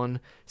another one.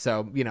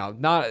 So,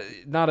 not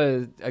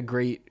a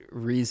great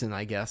reason,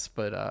 I guess.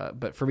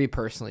 But for me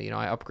personally,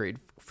 I upgrade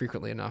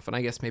frequently enough. And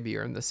I guess maybe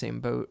you're in the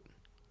same boat.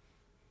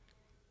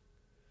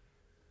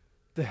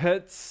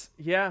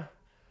 Yeah.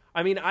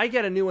 I mean, I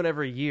get a new one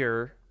every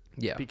year.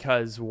 Yeah.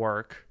 Because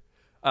work.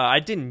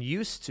 I didn't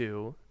used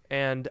to,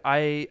 and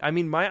I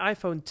mean, my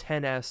iPhone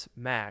XS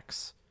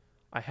Max,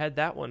 I had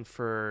that one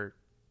for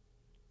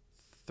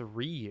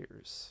 3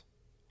 years,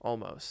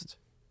 almost.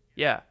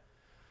 Yeah.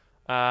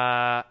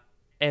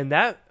 And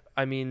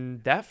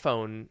that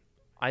phone,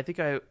 I think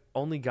I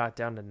only got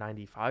down to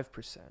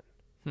 95%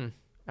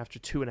 after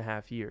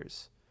 2.5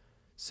 years.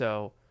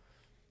 So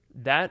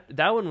that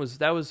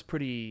was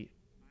pretty.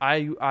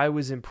 I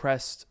was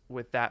impressed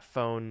with that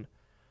phone.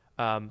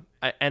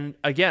 And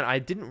again, I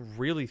didn't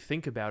really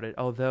think about it,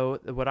 although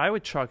what I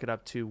would chalk it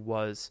up to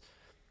was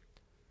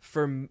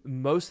for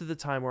most of the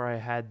time where I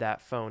had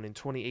that phone in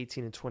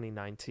 2018 and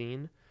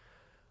 2019,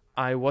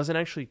 I wasn't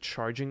actually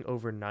charging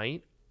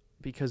overnight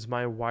because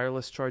my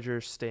wireless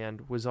charger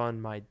stand was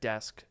on my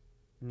desk,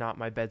 not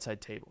my bedside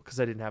table, because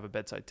I didn't have a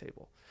bedside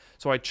table.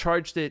 So I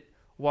charged it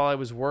while I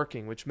was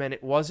working, which meant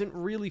it wasn't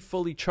really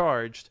fully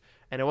charged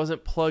and it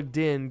wasn't plugged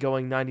in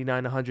going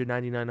 99, 100,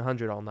 99,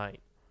 100 all night.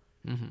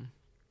 Mm-hmm.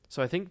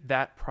 So I think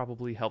that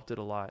probably helped it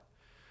a lot.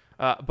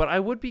 But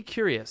I would be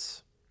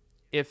curious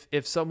if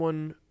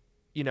someone,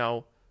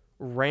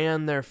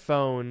 ran their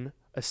phone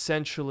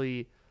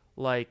essentially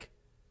like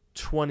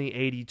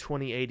 2080,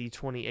 2080,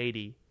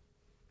 2080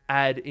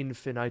 ad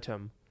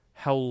infinitum,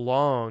 how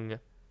long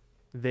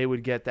they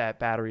would get that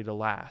battery to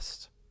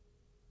last.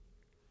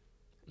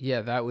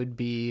 Yeah, that would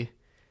be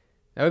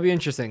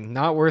interesting.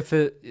 Not worth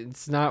it.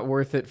 It's not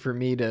worth it for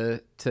me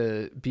to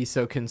be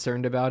so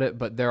concerned about it,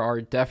 but there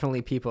are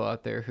definitely people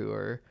out there who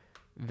are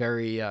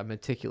very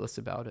meticulous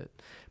about it.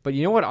 But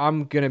you know what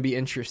I'm going to be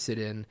interested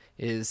in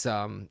is,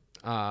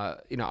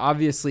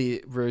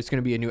 obviously there's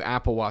going to be a new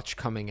Apple Watch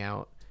coming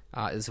out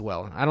as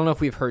well. I don't know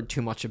if we've heard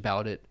too much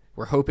about it.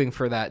 We're hoping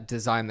for that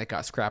design that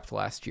got scrapped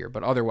last year,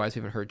 but otherwise we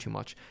haven't heard too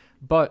much.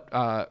 But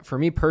for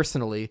me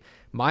personally,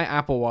 my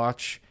Apple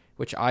Watch,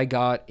 which I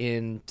got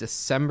in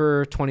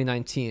December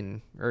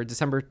 2019 or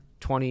December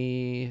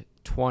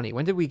 2020.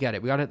 When did we get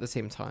it? We got it at the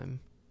same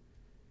time.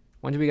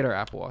 When did we get our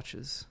Apple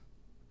Watches?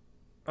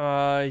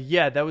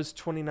 Yeah, that was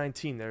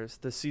 2019. There's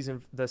the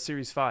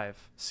Series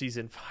 5.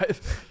 Season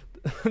 5.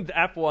 The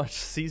Apple Watch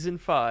Season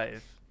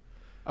 5.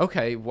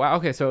 Okay, wow.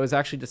 Okay, so it was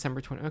actually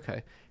December 20.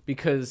 Okay,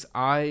 because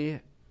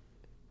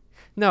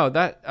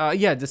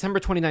December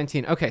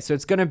 2019. Okay, so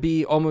it's gonna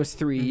be almost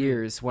 3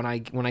 years when I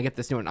get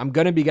this new one. I'm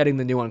gonna be getting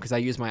the new one because I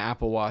use my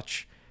Apple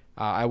Watch.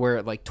 I wear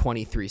it like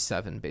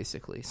 23/7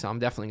 basically, so I'm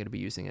definitely gonna be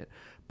using it.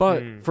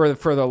 But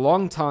for the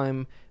long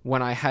time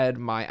when I had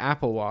my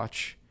Apple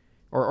Watch,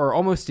 or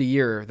almost a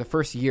year, the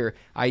first year,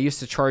 I used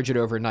to charge it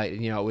overnight,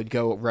 and it would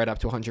go right up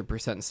to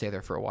 100% and stay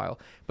there for a while.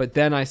 But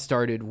then I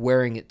started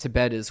wearing it to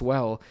bed as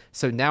well.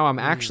 So now I'm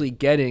actually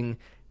getting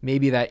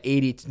maybe that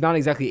 80, not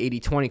exactly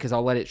 80/20 because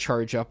I'll let it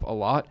charge up a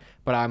lot,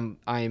 but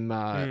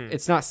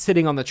it's not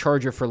sitting on the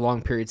charger for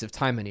long periods of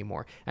time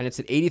anymore. And it's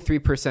at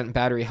 83%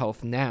 battery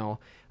health now.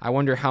 I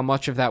wonder how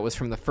much of that was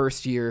from the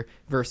first year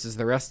versus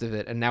the rest of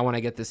it. And now when I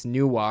get this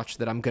new watch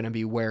that I'm going to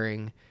be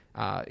wearing,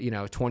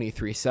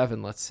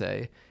 23/7, let's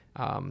say,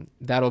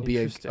 that'll be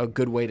a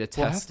good way to test.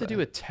 We'll have to do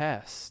a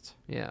test.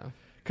 Yeah.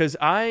 Because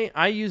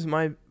I use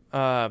my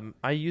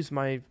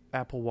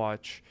Apple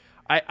Watch.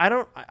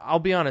 I'll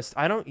be honest,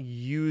 I don't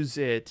use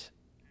it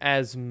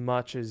as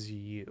much as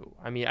you.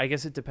 I mean, I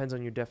guess it depends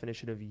on your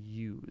definition of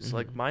use. Mm-hmm.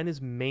 Like mine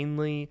is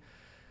mainly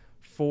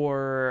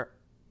for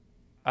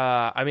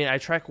I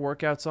track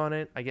workouts on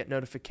it. I get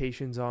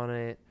notifications on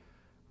it.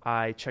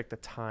 I check the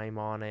time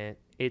on it.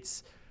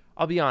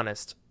 I'll be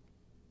honest,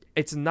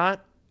 it's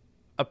not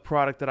a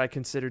product that I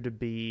consider to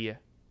be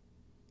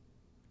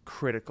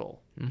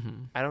critical.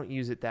 Mm-hmm. I don't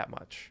use it that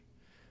much.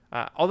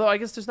 Although I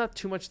guess there's not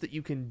too much that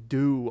you can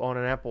do on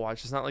an Apple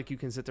Watch. It's not like you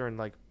can sit there and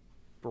like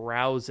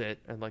browse it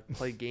and like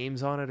play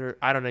games on it, or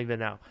I don't even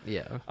know.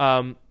 Yeah.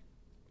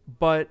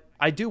 But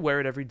I do wear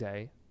it every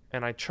day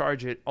and I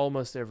charge it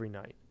almost every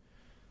night.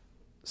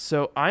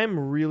 So I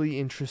am really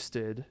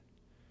interested.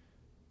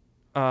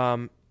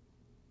 Let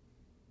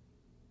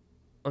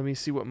me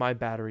see what my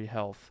battery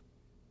health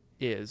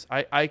is.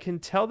 I can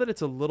tell that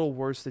it's a little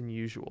worse than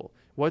usual.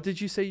 What did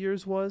you say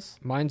yours was?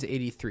 Mine's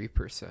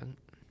 83%.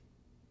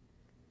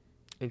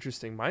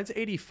 Interesting. Mine's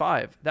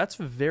 85. That's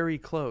very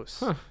close.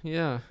 Huh,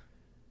 yeah.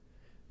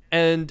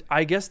 And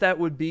I guess that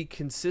would be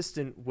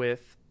consistent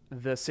with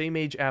the same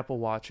age Apple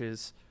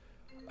Watches.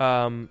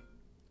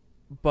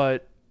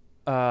 But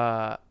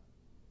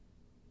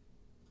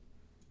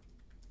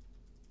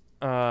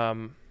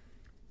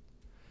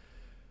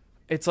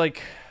it's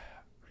like,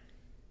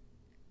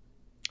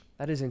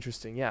 that is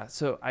interesting. Yeah.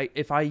 So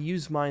if I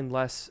use mine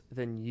less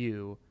than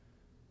you,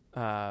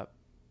 but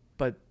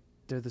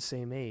they're the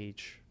same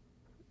age,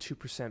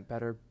 2%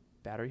 better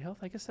battery health,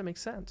 I guess that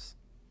makes sense.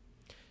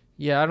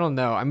 Yeah, I don't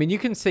know. I mean, you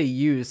can say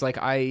use. Like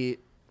I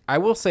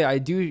will say I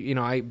do,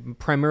 I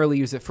primarily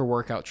use it for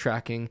workout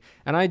tracking.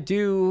 And I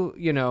do,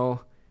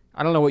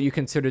 I don't know what you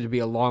consider to be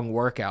a long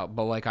workout,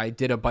 but like I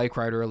did a bike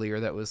ride earlier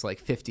that was like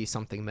 50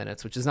 something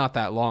minutes, which is not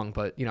that long,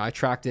 but I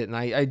tracked it and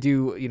I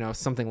do,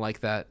 something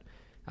like that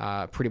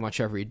pretty much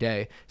every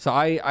day. So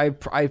I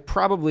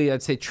probably,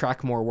 I'd say,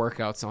 track more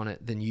workouts on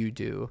it than you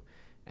do.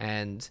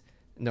 And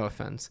no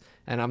offense.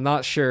 And I'm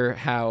not sure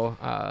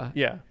how.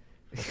 Yeah.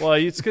 Well,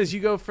 it's because you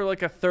go for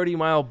like a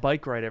 30-mile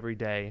bike ride every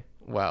day.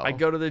 Well, I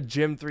go to the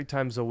gym 3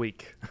 times a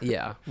week.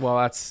 Yeah. Well,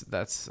 that's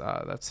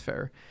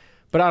fair.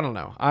 But I don't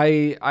know.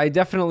 I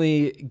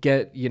definitely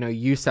get,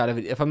 use out of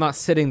it. If I'm not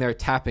sitting there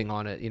tapping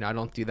on it, I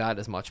don't do that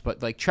as much.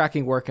 But like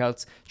tracking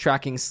workouts,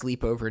 tracking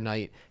sleep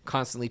overnight,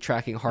 constantly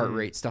tracking heart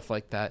rate, stuff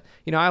like that.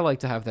 I like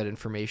to have that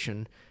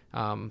information.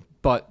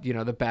 But,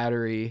 the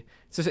battery,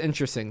 it's just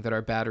interesting that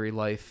our battery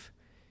life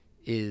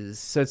is,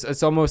 so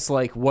it's almost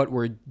like what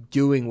we're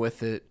doing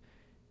with it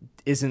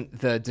isn't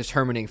the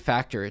determining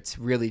factor. It's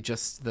really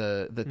just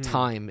the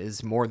time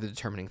is more the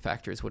determining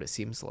factor, is what it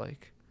seems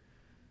like.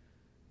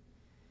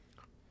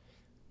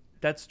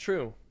 That's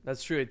true.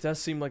 It does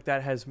seem like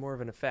that has more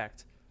of an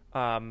effect.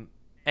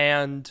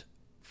 And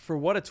for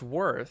what it's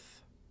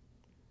worth,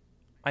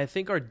 I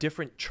think our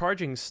different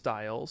charging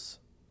styles,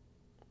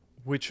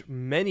 which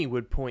many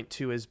would point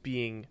to as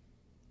being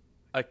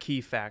a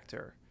key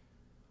factor,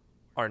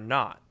 are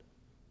not.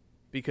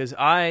 Because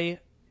I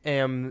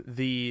am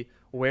the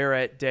wear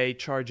at day,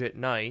 charge at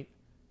night.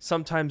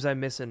 Sometimes I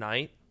miss a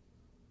night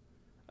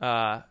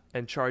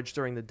and charge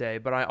during the day,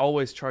 but I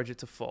always charge it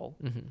to full.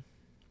 Mm-hmm.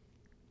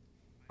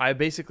 I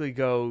basically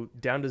go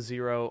down to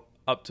 0,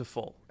 up to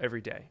full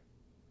every day.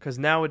 Because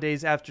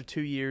nowadays, after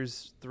 2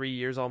 years, 3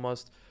 years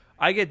almost,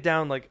 I get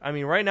down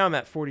right now I'm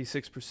at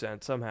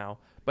 46% somehow,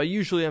 but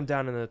usually I'm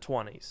down in the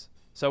 20s.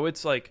 So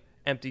it's like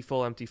empty,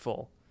 full, empty,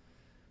 full.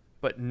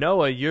 But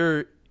Noah,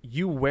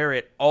 you wear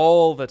it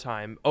all the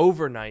time,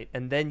 overnight,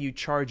 and then you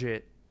charge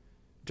it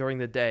during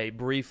the day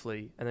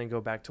briefly and then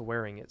go back to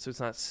wearing it. So it's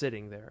not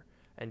sitting there.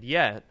 And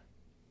yet,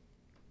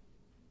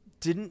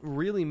 didn't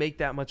really make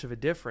that much of a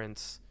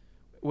difference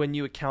when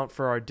you account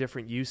for our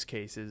different use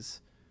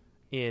cases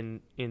in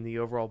the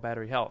overall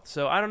battery health.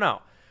 So I don't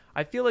know.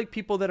 I feel like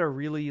people that are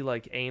really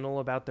like anal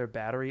about their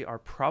battery are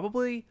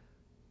probably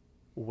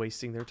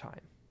wasting their time.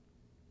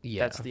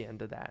 Yeah. That's the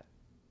end of that.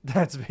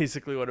 That's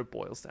basically what it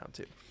boils down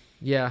to.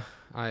 Yeah,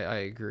 I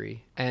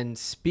agree. And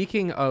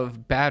speaking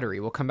of battery,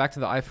 we'll come back to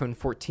the iPhone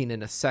 14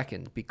 in a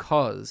second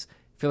because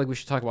I feel like we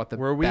should talk about the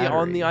Were we battery.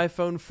 on the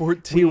iPhone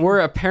 14? We were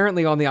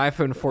apparently on the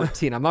iPhone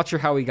 14. I'm not sure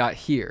how we got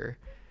here.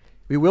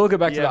 We will go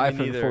back to the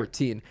iPhone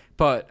 14,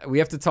 but we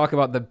have to talk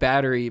about the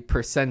battery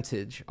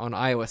percentage on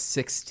iOS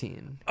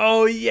 16.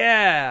 Oh,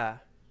 yeah.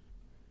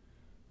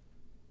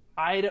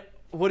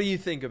 What do you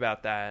think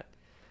about that?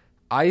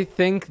 I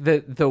think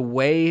that the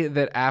way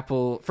that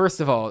Apple, first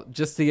of all,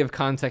 just to give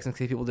context in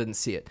case people didn't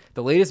see it,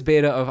 the latest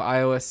beta of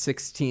iOS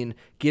 16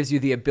 gives you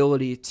the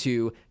ability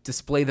to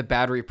display the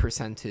battery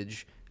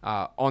percentage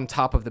on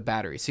top of the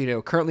battery.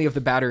 So, currently of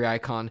the battery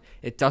icon,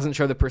 it doesn't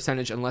show the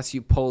percentage unless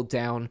you pull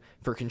down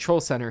for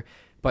Control Center.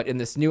 But in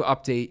this new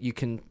update, you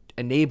can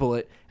enable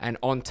it, and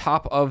on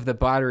top of the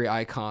battery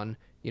icon,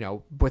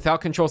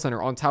 without Control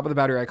Center, on top of the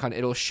battery icon,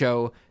 it'll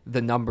show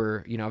the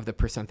number, of the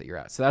percent that you're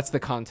at. So that's the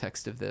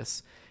context of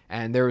this.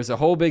 And there was a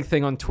whole big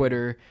thing on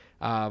Twitter,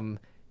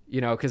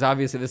 because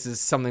obviously this is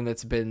something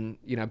that's been,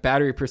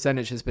 battery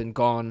percentage has been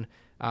gone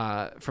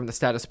from the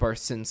status bar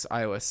since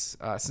since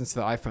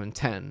the iPhone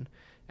 10.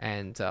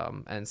 And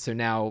so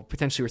now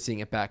potentially we're seeing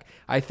it back.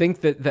 I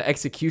think that the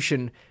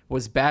execution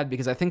was bad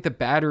because I think the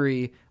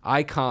battery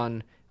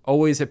icon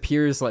always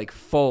appears like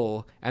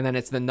full, and then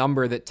it's the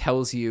number that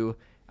tells you,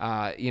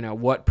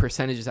 what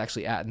percentage is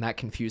actually at, and that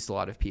confused a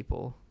lot of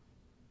people.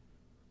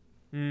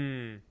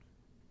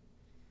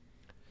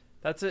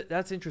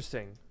 That's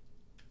interesting.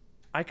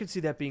 I could see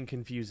that being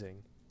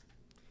confusing.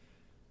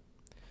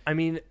 I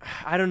mean,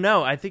 I don't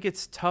know. I think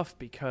it's tough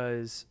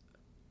because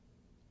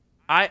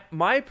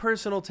my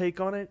personal take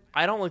on it,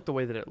 I don't like the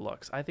way that it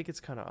looks. I think it's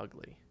kind of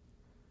ugly.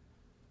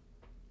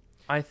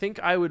 I think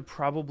I would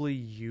probably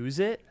use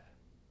it.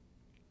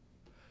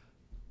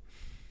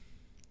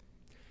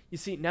 You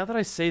see, now that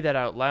I say that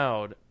out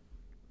loud,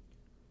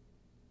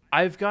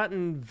 I've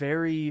gotten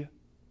very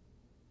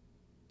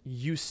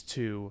used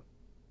to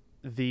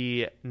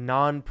the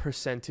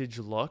non-percentage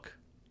look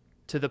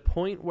to the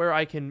point where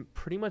I can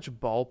pretty much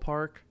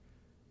ballpark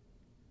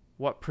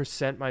what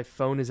percent my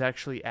phone is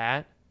actually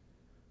at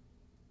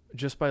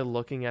just by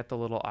looking at the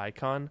little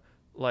icon.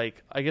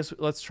 Like, I guess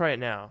let's try it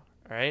now.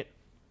 All right.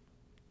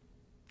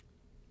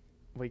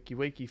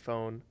 Wakey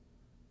phone.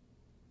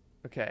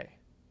 Okay.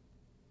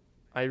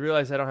 I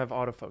realize I don't have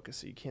autofocus,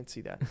 so you can't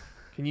see that.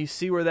 Can you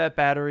see where that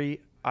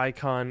battery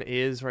icon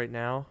is right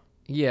now?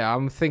 Yeah,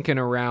 I'm thinking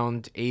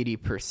around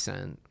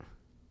 80%.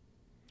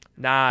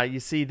 Nah, you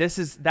see, that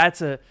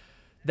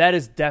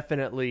is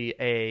definitely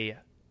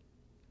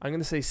I'm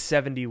gonna say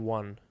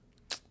 71.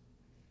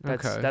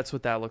 That's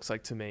what that looks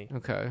like to me.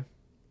 Okay.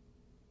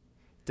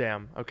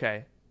 Damn.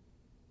 Okay.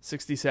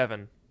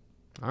 67.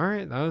 All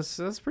right,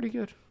 that's pretty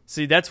good.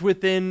 See, that's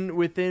within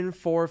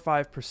 4 or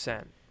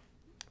 5%.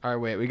 All right,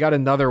 wait. We got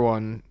another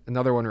one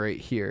right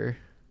here.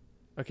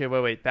 Okay,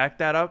 wait. Back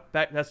that up.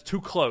 That's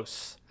too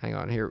close. Hang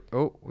on here.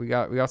 Oh, we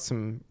got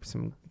some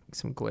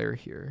glare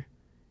here.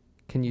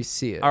 Can you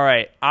see it? All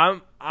right.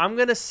 I'm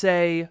gonna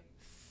say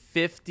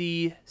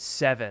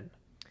 57.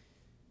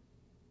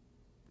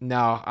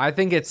 No, I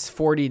think it's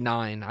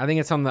 49. I think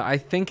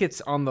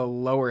it's on the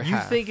lower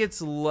half. You think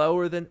it's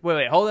lower than?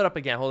 Wait. Hold it up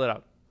again. Hold it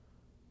up.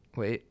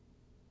 Wait.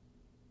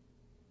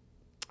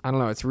 I don't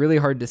know. It's really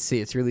hard to see.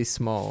 It's really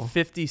small.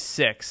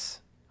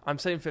 56. I'm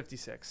saying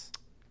 56.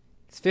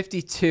 It's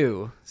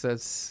 52. So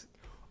it's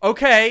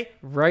okay.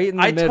 Right in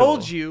the middle. I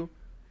told you.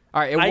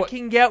 All right. I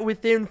can get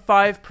within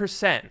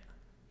 5%.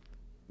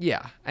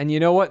 Yeah, and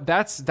you know what?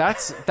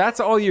 That's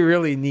all you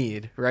really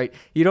need, right?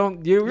 You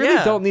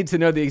really don't need to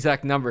know the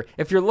exact number.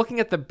 If you're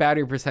looking at the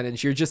battery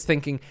percentage, you're just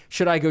thinking,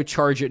 should I go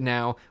charge it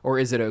now, or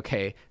is it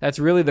okay? That's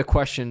really the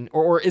question,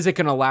 or is it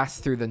going to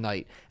last through the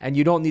night? And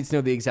you don't need to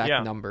know the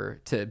exact number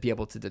to be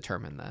able to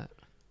determine that.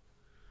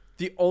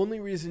 The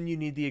only reason you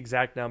need the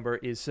exact number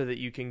is so that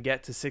you can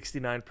get to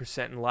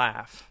 69% and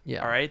laugh.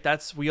 Yeah. All right.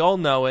 We all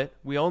know it.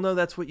 We all know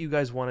that's what you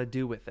guys want to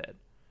do with it.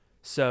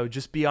 So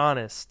just be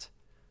honest.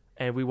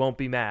 And we won't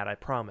be mad, I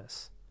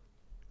promise.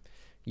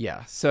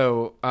 Yeah.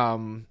 So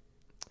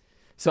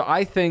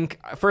I think,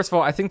 first of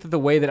all, I think that the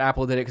way that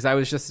Apple did it, because I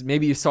was just,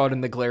 maybe you saw it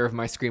in the glare of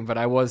my screen, but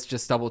I was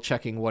just double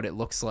checking what it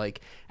looks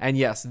like. And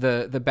yes,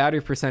 the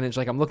battery percentage,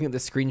 like I'm looking at the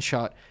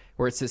screenshot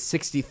where it says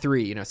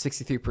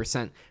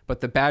 63%,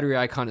 but the battery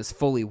icon is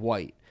fully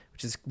white,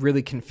 which is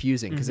really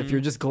confusing because if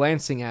you're just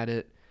glancing at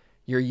it,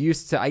 you're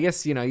used to, I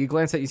guess, you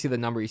glance at it, you see the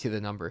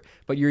number,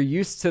 but you're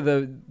used to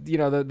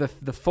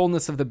the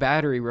fullness of the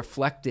battery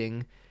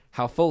reflecting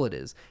how full it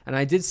is. And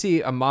I did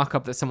see a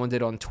mock-up that someone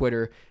did on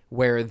Twitter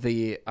where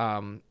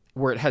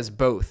where it has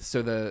both.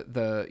 So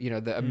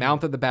the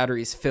amount that the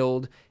battery is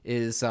filled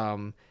is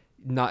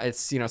it's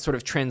sort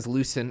of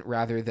translucent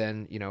rather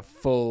than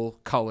full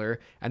color,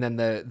 and then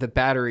the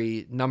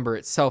battery number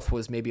itself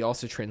was maybe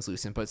also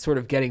translucent, but sort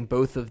of getting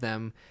both of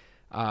them.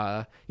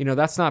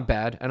 That's not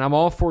bad, and I'm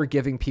all for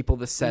giving people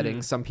the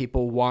setting. Some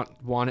people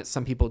want it,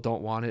 some people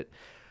don't want it.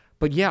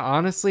 But yeah,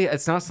 honestly,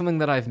 it's not something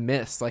that I've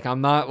missed. Like, I'm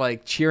not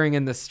like cheering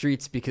in the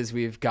streets because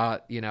we've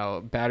got,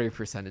 battery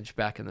percentage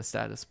back in the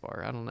status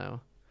bar. I don't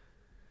know.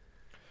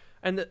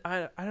 And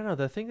I don't know.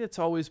 The thing that's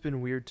always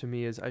been weird to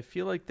me is I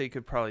feel like they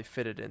could probably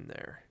fit it in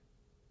there.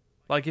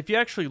 Like, if you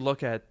actually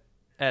look at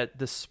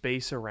the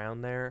space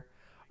around there,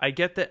 I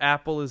get that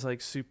Apple is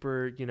like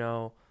super,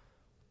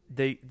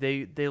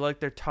 they like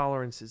their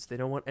tolerances. They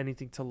don't want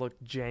anything to look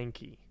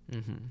janky.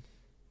 Mm-hmm.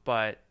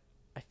 But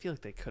I feel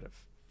like they could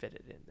have fit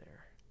it in there.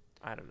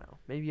 I don't know.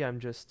 Maybe I'm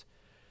just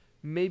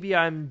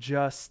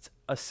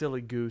a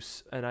silly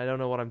goose and I don't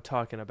know what I'm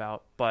talking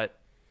about. But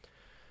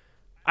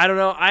I don't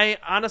know. I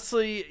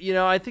honestly,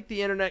 I think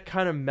the internet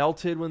kind of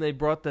melted when they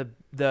brought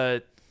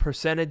the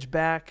percentage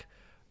back.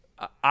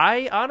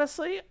 I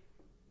honestly,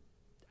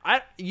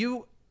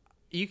 you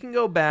can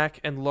go back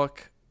and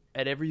look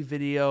at every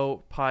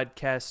video,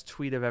 podcast,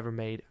 tweet I've ever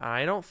made.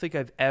 I don't think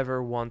I've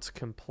ever once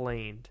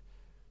complained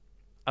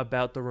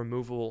about the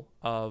removal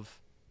of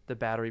the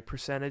battery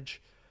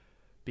percentage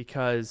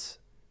because,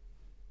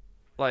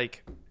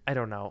 like, I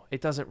don't know.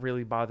 It doesn't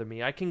really bother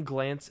me. I can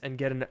glance and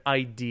get an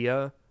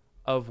idea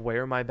of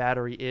where my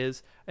battery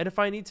is, and if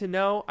I need to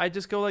know, I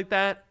just go like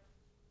that,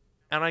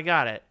 and I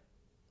got it.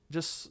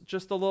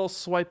 Just a little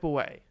swipe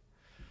away.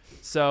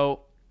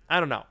 So, I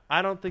don't know.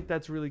 I don't think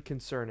that's really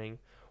concerning.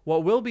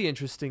 What will be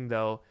interesting,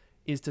 though,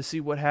 is to see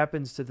what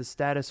happens to the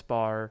status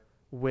bar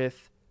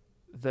with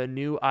the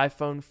new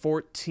iPhone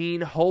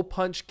 14 hole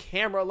punch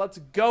camera. Let's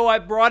go. I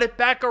brought it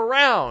back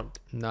around.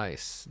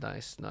 Nice.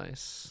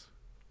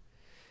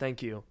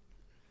 Thank you.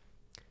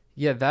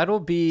 Yeah, that'll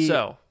be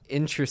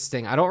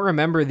interesting. I don't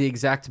remember the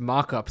exact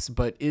mock-ups,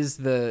 but is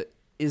the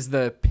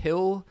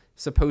pill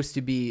supposed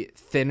to be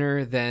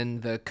thinner than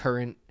the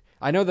current?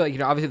 I know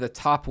that, obviously the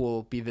top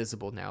will be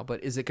visible now,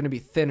 but is it going to be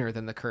thinner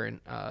than the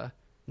current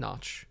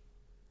notch?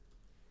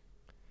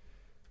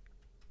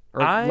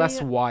 Or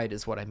less wide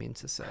is what I mean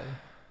to say.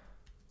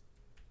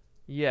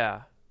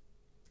 Yeah.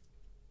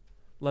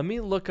 Let me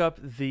look up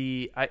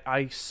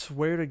I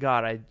swear to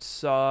God, I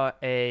saw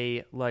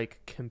a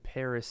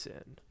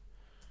comparison.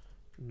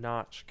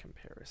 Notch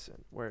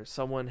comparison. Where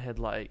someone had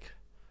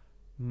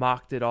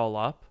mocked it all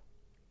up.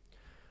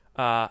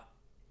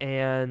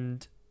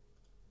 And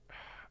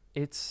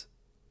it's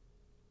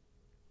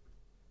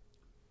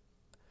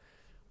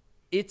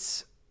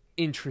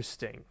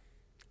interesting.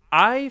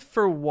 I,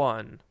 for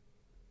one,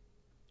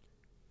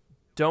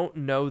 don't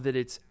know that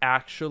it's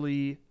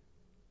actually...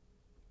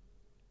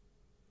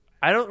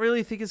 I don't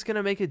really think it's going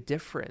to make a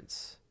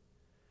difference.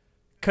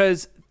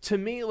 Because to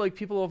me,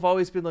 people have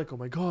always been like, oh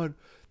my God,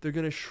 they're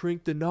going to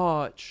shrink the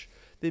notch.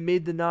 They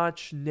made the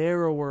notch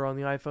narrower on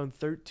the iPhone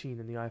 13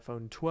 and the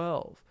iPhone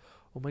 12.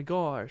 Oh my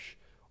gosh,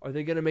 are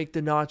they going to make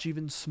the notch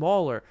even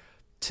smaller?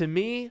 To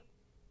me,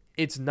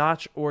 it's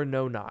notch or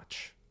no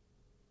notch.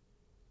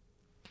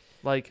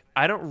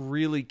 I don't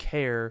really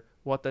care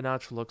what the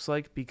notch looks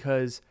like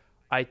because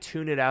I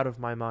tune it out of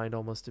my mind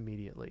almost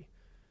immediately.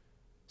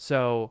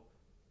 So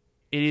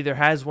it either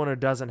has one or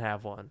doesn't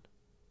have one,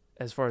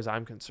 as far as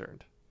I'm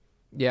concerned.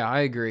 Yeah, I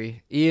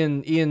agree.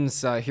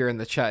 Ian's here in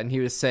the chat, and he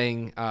was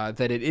saying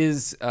that it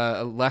is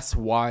less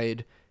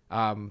wide,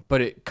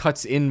 but it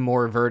cuts in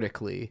more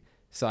vertically.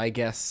 So I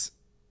guess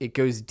it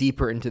goes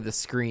deeper into the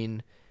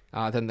screen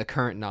than the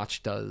current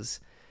notch does.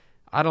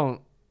 I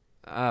don't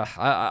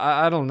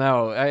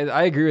know.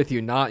 I agree with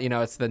you.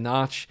 It's the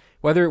notch.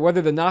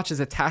 Whether the notch is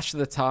attached to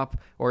the top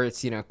or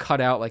it's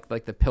cut out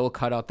like the pill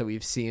cutout that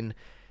we've seen,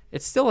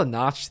 it's still a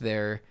notch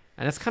there,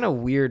 and it's kind of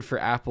weird for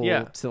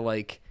Apple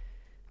to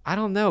I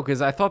don't know,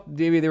 because I thought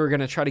maybe they were going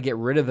to try to get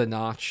rid of the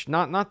notch.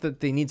 Not that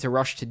they need to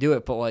rush to do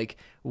it, but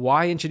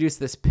why introduce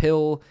this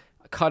pill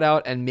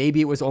cutout, and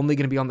maybe it was only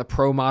going to be on the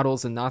Pro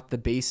models and not the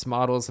base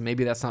models, and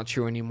maybe that's not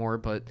true anymore.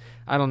 But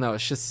I don't know.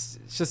 It's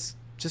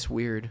just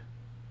weird.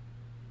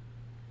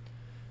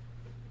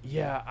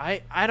 Yeah,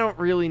 I don't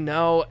really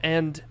know.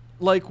 And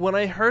when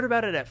I heard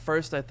about it at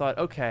first, I thought,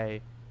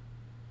 okay,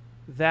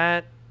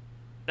 that's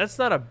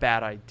not a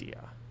bad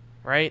idea,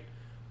 right?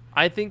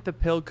 I think the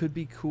pill could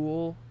be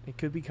cool. It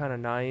could be kind of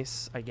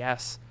nice, I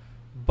guess.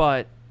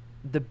 But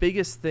the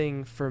biggest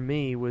thing for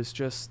me was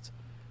just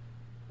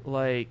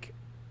what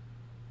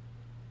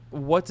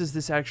does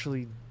this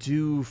actually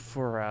do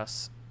for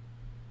us?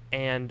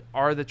 And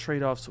are the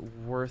trade-offs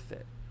worth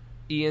it?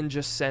 Ian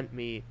just sent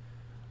me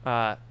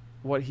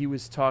what he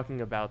was talking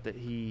about that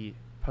he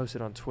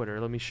posted on Twitter.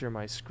 Let me share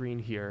my screen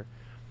here.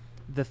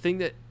 The thing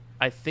that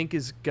I think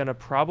is going to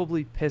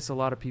probably piss a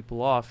lot of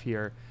people off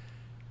here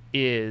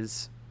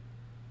is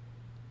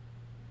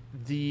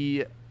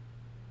the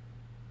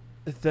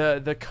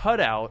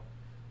cutout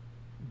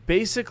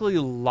basically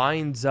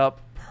lines up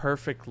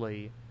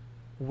perfectly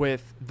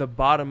with the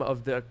bottom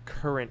of the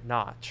current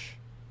notch.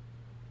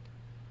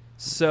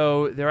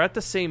 So they're at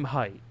the same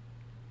height,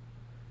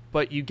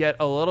 but you get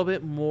a little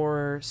bit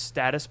more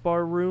status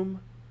bar room.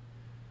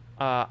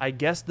 I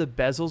guess the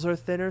bezels are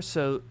thinner,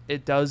 so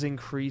it does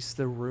increase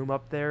the room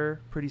up there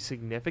pretty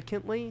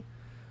significantly.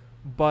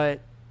 But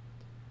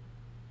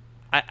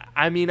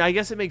I mean, I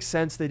guess it makes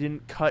sense they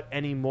didn't cut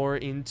any more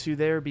into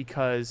there,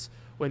 because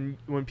when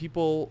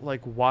people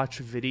watch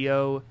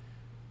video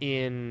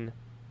in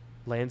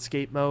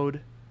landscape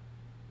mode,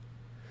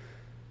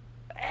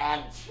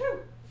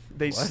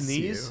 they Bless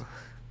sneeze.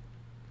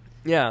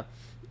 you. Yeah.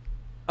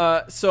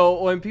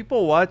 So when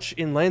people watch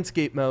in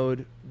landscape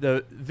mode,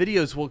 the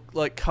videos will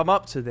come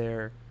up to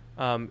there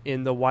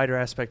in the wider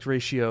aspect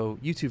ratio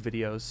YouTube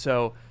videos.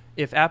 So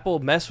if Apple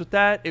messed with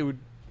that,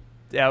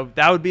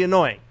 that would be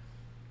annoying.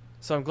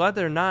 So I'm glad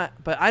they're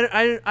not. But I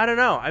don't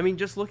know. I mean,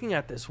 just looking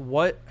at this,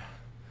 what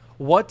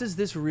does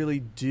this really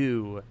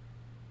do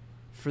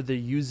for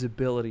the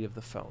usability of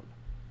the phone?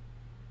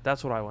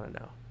 That's what I want to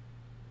know.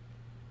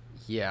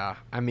 Yeah,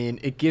 I mean,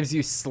 it gives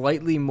you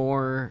slightly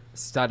more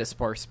status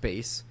bar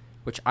space,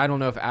 which I don't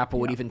know if Apple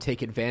would Yeah. even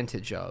take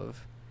advantage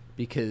of,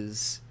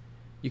 because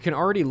you can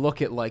already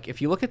look at, like,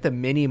 if you look at the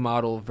mini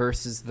model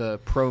versus the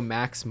Pro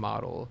Max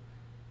model,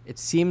 it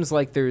seems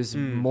like there's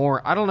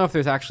more. I don't know if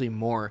there's actually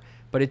more,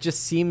 but it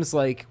just seems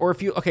like, or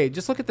if you, okay,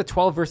 just look at the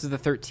 12 versus the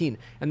 13.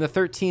 And the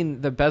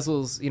 13, the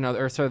bezels,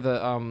 or sorry,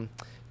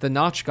 the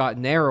notch got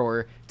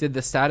narrower. Did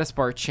the status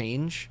bar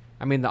change?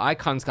 I mean, the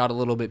icons got a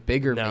little bit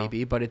bigger, No.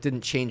 maybe, but it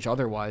didn't change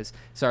otherwise.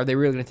 So are they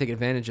really going to take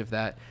advantage of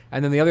that?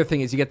 And then the other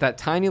thing is you get that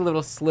tiny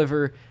little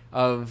sliver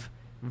of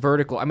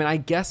vertical. I mean, I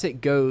guess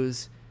it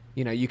goes,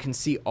 you can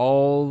see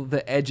all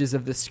the edges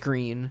of the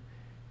screen,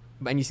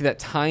 and you see that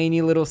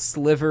tiny little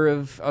sliver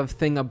of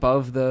thing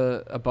above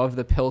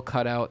the pill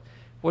cutout.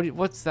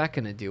 What's that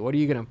going to do? What are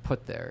you going to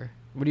put there?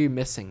 What are you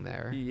missing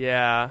there?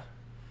 Yeah.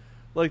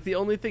 Like, the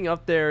only thing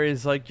up there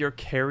is, like, your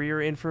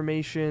carrier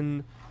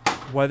information,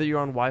 whether you're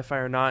on Wi-Fi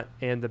or not,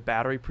 and the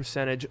battery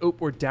percentage. Oh,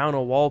 we're down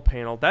a wall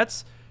panel.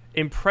 That's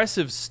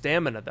impressive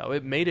stamina, though.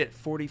 It made it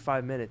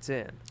 45 minutes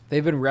in.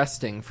 They've been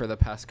resting for the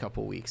past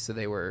couple weeks, so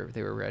they were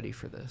ready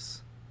for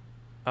this.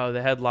 Oh,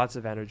 they had lots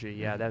of energy.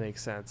 Yeah, that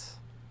makes sense.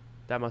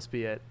 That must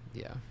be it.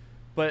 Yeah.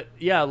 But,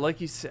 yeah,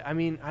 like you said, I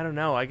mean, I don't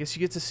know. I guess you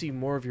get to see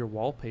more of your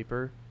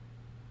wallpaper.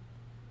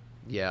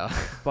 Yeah.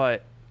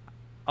 But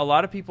a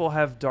lot of people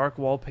have dark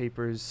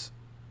wallpapers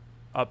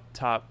up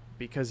top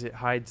because it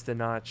hides the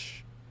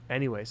notch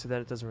anyway, so then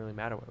it doesn't really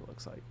matter what it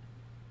looks like.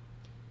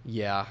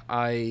 Yeah,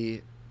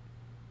 I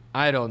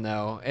don't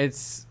know.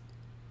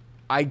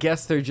 I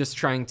guess they're just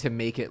trying to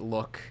make it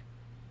look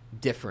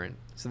different,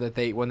 so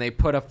that when they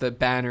put up the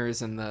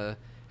banners and the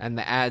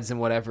ads and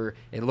whatever,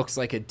 it looks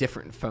like a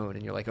different phone,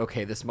 and you're like,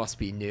 okay, this must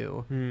be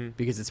new,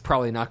 because it's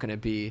probably not going to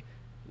be,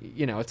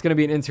 it's going to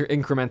be an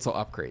incremental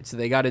upgrade. So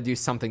they got to do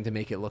something to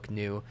make it look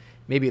new.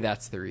 Maybe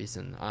that's the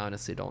reason. I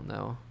honestly don't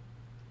know.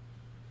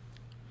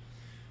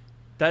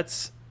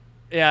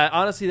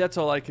 Honestly, that's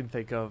all I can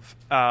think of.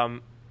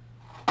 Down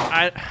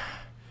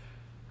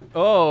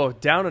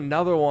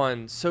another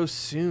one so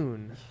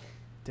soon.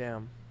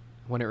 Damn.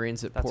 When it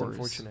rains, it pours. That's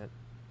unfortunate.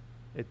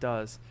 It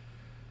does.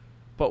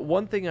 But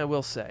one thing I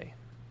will say,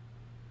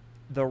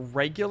 the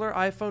regular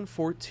iPhone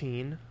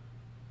 14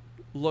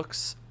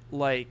 looks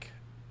like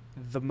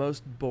the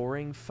most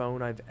boring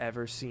phone I've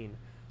ever seen.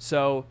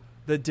 So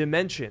the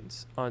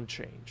dimensions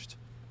unchanged,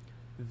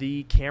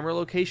 the camera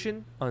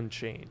location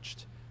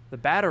unchanged, the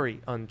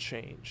battery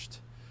unchanged,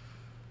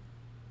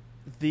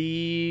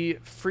 the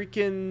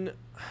freaking,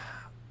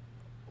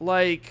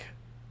 like,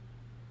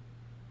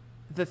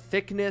 the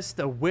thickness,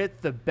 the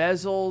width, the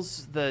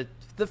bezels, the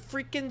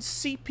freaking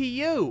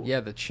CPU. Yeah,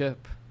 the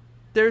chip.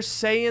 They're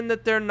saying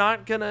that they're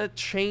not gonna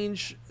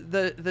change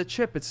the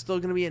chip. It's still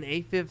gonna be an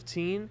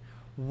A15.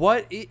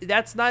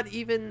 That's not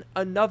even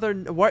another.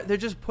 What, they're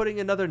just putting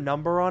another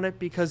number on it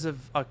because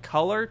of a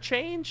color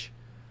change?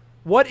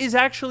 What is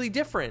actually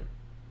different?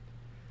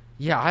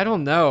 Yeah, I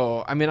don't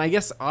know. I mean, I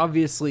guess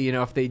obviously,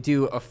 if they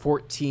do a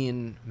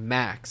 14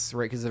 Max,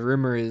 right? Because the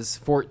rumor is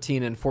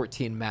 14 and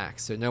 14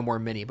 Max, so no more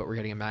mini, but we're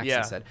getting a Max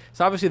instead.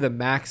 So obviously the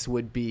Max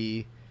would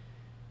be,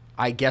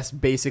 I guess,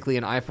 basically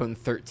an iPhone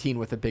 13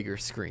 with a bigger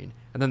screen.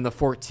 And then the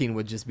 14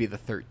 would just be the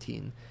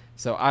 13.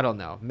 So I don't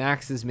know.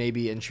 Max is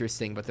maybe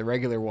interesting, but the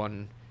regular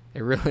one,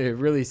 it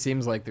really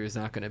seems like there's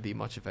not going to be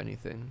much of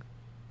anything.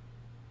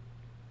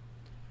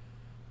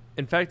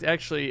 In fact,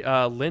 actually,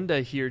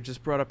 Linda here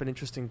just brought up an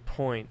interesting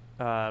point.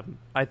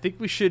 I think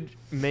we should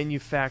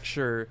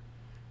manufacture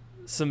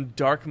some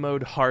dark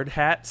mode hard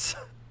hats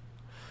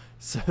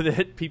so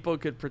that people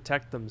could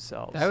protect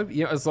themselves. That would,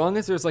 as long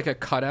as there's like a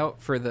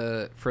cutout for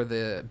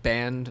the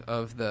band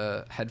of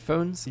the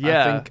headphones.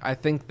 Yeah. I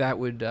think that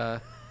would.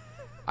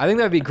 I think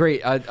that would be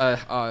great.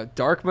 A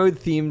dark mode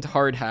themed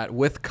hard hat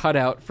with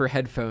cutout for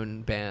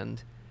headphone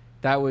band.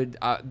 That would.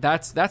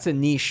 That's a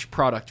niche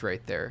product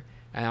right there.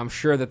 And I'm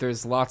sure that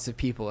there's lots of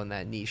people in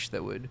that niche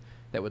that would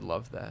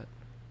love that.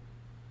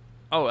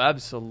 Oh,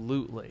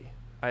 absolutely.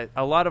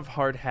 A lot of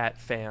hard hat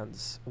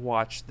fans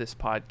watch this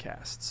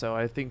podcast, so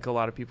I think a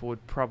lot of people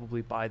would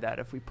probably buy that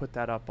if we put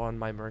that up on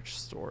my merch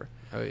store.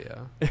 Oh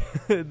yeah.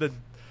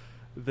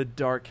 the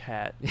dark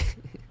hat.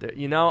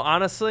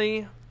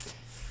 Honestly,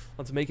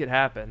 let's make it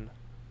happen.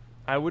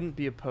 I wouldn't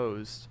be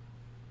opposed.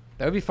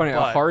 That would be funny.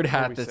 But a hard what are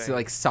hat we that's saying?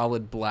 like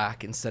solid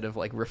black instead of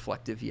like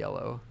reflective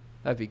yellow.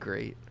 That'd be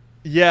great.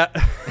 Yeah.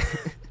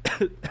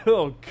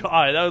 Oh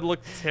god, that would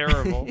look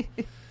terrible.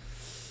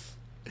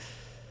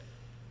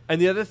 And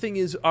the other thing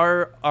is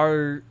our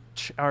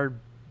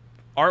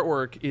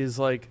artwork is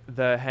like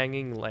the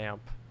hanging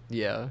lamp.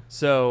 Yeah.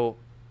 So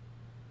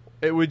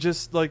it would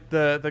just like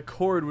the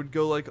cord would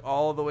go like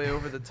all the way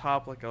over the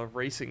top like a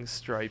racing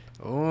stripe.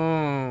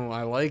 Oh,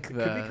 I like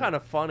that. Could be kind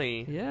of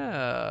funny.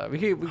 Yeah.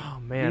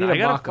 Oh man, I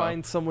gotta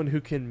find someone who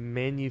can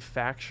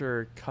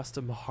manufacture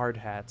custom hard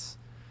hats.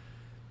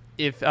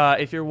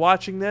 If you're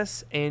watching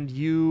this and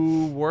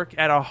you work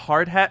at a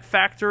hard hat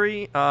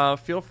factory,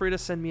 feel free to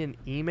send me an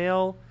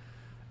email.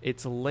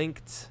 It's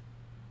linked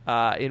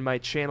in my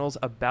channel's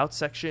about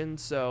section.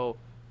 So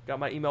got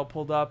my email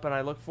pulled up, and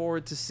I look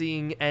forward to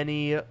seeing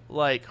any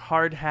like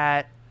hard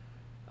hat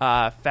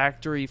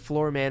factory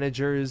floor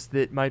managers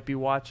that might be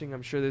watching.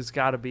 I'm sure there's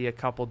got to be a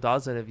couple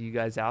dozen of you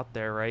guys out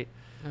there, right?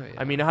 Oh, yeah.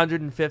 I mean,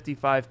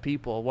 155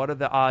 people. What are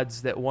the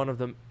odds that one of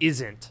them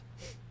isn't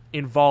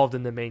involved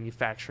in the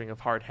manufacturing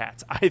of hard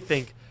hats? I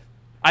think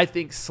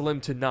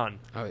slim to none.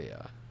 Oh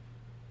yeah.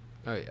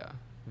 Oh yeah.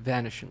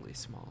 Vanishingly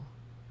small.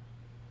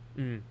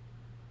 Mm.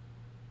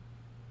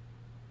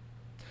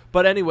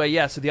 But anyway,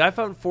 yeah, so the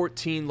iPhone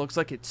 14 looks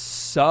like it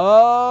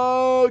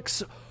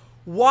sucks.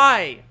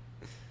 Why?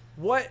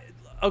 What?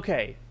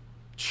 Okay,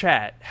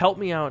 chat, help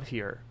me out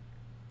here.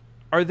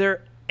 Are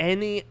there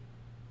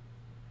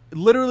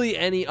literally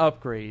any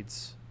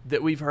upgrades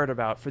that we've heard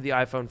about for the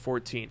iPhone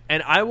 14?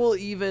 And I will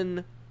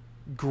even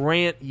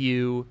grant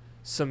you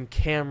some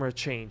camera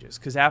changes,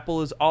 because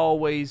Apple is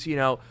always,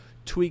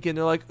 tweaking.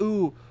 They're like,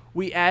 ooh,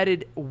 we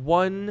added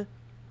one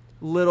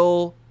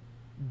little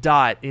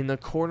dot in the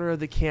corner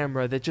of the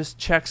camera that just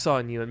checks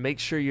on you and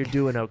makes sure you're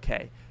doing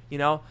okay.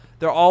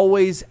 They're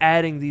always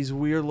adding these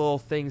weird little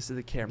things to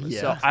the camera.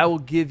 Yeah. So I will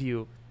give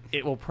you,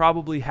 it will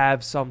probably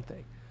have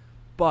something.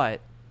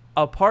 But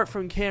apart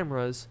from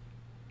cameras,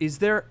 is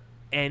there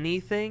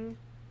anything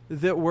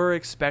that we're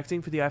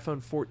expecting for the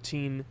iPhone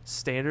 14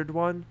 standard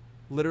one?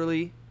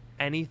 Literally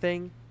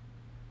anything?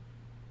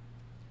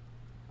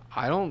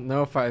 I don't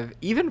know if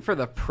even for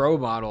the Pro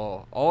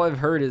model, all I've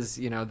heard is,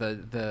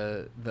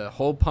 the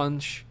hole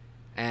punch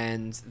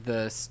and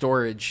the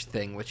storage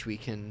thing, which we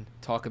can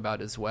talk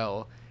about as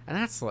well. And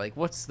that's like,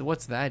 what's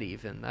that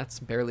even? That's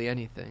barely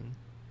anything.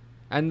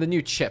 And the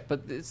new chip,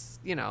 but it's,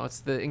 it's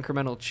the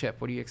incremental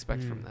chip. What do you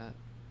expect from that?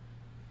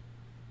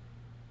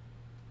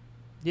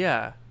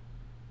 Yeah.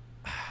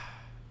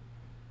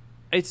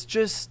 It's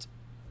just,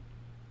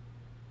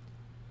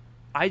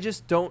 I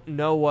just don't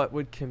know what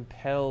would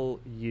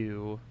compel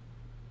you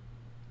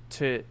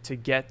to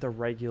get the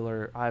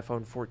regular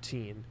iPhone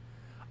 14.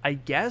 I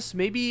guess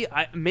maybe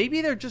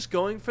they're just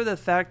going for the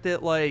fact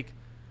that, like,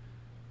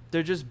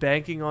 they're just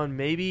banking on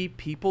maybe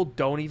people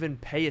don't even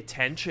pay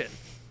attention.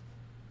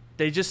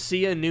 They just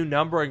see a new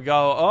number and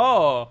go,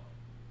 oh,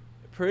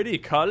 pretty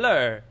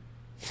color,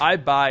 I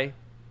buy.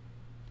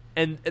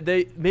 And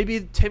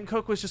maybe Tim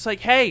Cook was just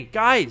like, hey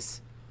guys,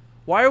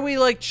 why are we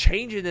like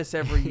changing this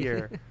every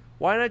year?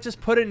 Why not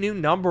just put a new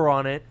number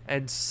on it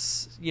and,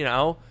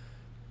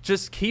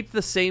 just keep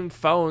the same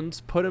phones,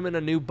 put them in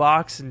a new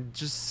box, and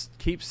just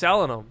keep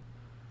selling them?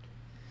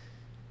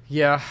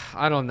 Yeah,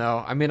 I don't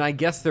know. I mean, I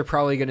guess they're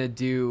probably going to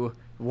do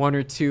one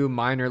or two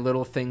minor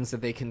little things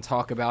that they can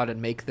talk about and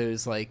make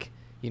those, like,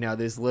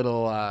 those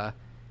little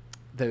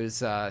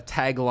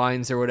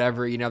taglines or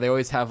whatever. They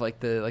always have like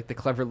the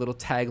clever little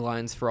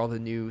taglines for all the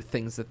new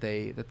things that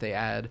they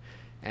add.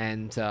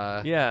 And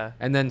yeah,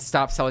 and then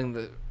stop selling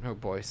the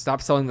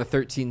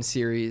 13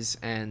 series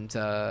and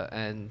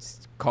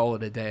call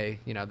it a day.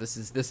 This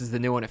is the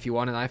new one. If you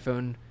want an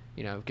iPhone,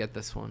 get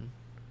this one.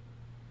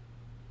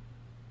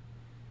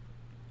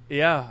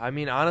 Yeah, I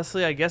mean,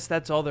 honestly, I guess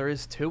that's all there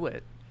is to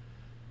it.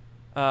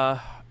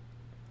 God,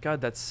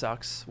 that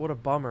sucks. What a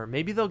bummer.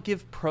 Maybe they'll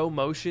give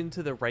promotion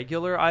to the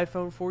regular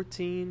iPhone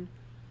 14,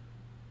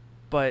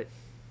 but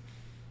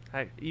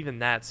even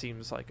that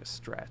seems like a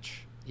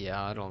stretch.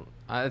 Yeah, I don't.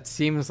 It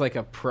seems like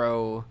a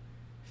pro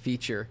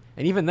feature,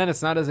 and even then,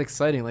 it's not as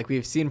exciting. Like,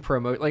 we've seen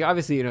like,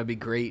 obviously, it'd be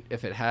great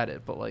if it had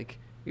it, but like,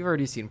 we've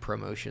already seen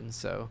promotions,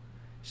 so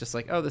it's just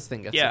like, oh, this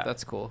thing gets it.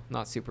 That's cool.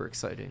 Not super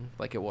exciting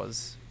like it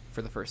was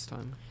for the first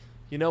time.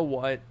 You know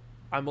what?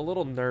 I'm a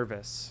little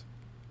nervous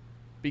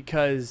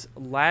because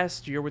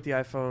last year with the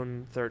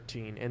iPhone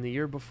 13 and the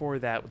year before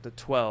that with the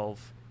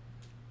 12,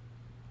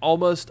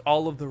 almost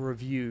all of the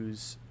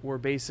reviews were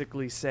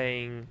basically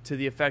saying to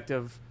the effect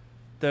of,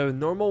 the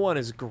normal one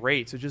is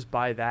great, so just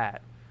buy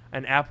that.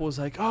 And Apple was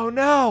like, oh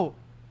no,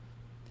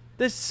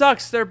 this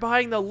sucks. They're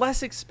buying the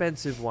less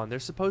expensive one. They're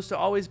supposed to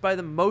always buy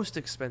the most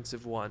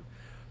expensive one.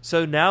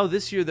 So now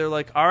this year they're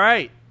like, all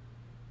right,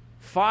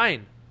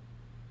 fine.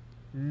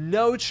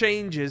 No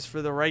changes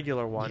for the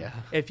regular one. Yeah.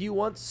 If you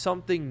want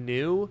something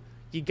new,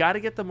 you got to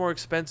get the more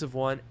expensive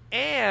one,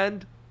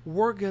 and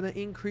we're going to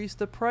increase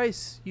the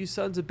price, you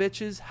sons of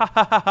bitches. Ha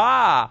ha ha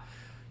ha.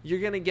 You're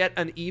going to get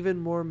an even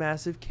more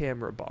massive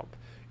camera bump.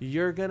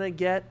 You're going to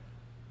get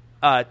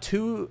a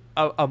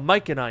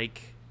Mike and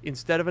Ike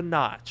instead of a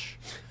notch.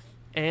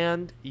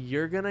 And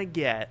you're going to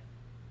get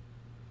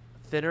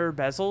thinner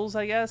bezels,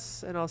 I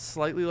guess, and a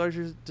slightly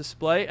larger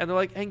display. And they're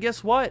like, and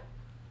guess what?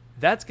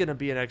 That's going to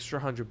be an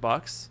extra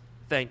 $100.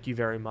 Thank you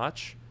very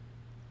much.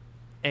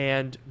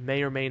 And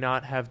may or may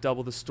not have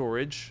double the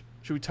storage.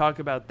 Should we talk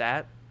about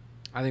that?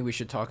 I think we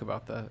should talk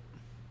about that.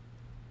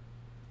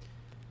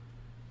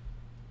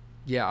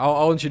 Yeah,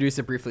 I'll introduce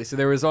it briefly. So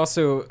there was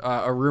also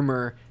a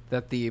rumor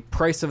that the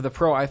price of the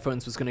Pro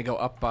iPhones was going to go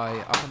up by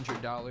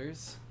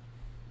 $100.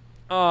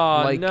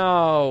 Oh,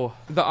 no.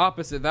 The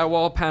opposite. That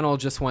wall panel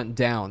just went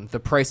down. The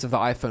price of the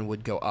iPhone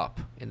would go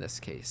up in this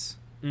case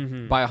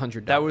by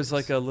 $100. That was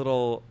like a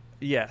little...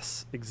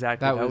 Yes,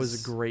 exactly. That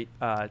was a great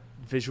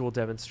visual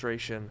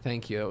demonstration.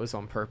 Thank you. It was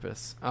on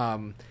purpose.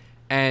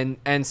 And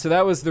so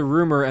that was the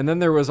rumor. And then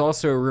there was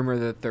also a rumor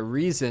that the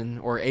reason,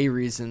 or a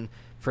reason,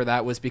 for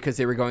that was because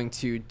they were going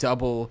to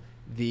double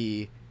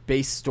the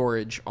base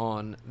storage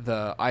on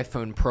the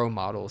iPhone Pro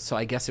model. So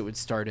I guess it would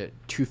start at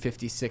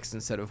 256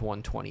 instead of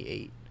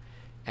 128.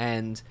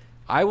 And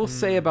I will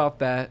say about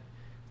that,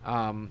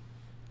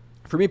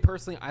 for me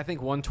personally, I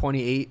think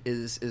 128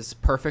 is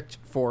perfect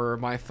for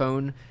my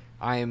phone.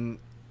 I'm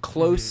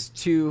close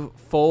to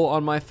full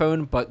on my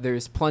phone, but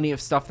there's plenty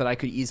of stuff that I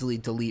could easily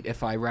delete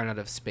if I ran out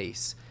of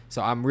space.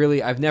 So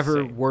I've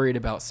never worried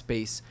about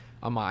space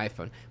on my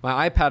iPhone.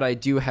 My iPad,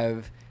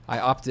 I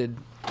opted,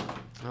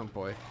 oh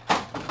boy.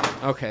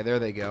 Okay, there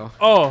they go.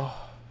 Oh,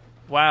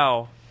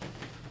 wow.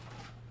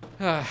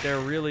 They're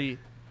really...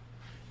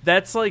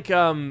 That's like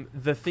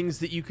the things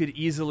that you could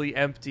easily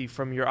empty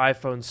from your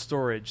iPhone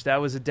storage.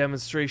 That was a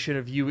demonstration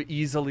of you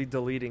easily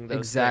deleting those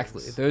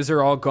Exactly. things. Those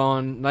are all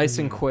gone nice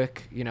and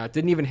quick. You know, it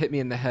didn't even hit me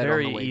in the head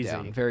Very on the way easy.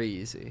 down. Very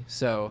easy.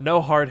 So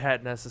No hard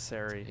hat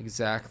necessary.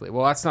 exactly.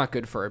 Well, that's not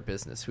good for our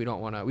business. We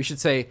don't want to. We should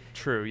say,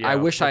 True, yeah. I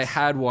wish I that's-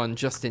 had one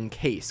just in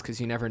case, because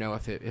you never know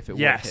if it would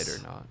Yes. hit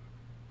or not.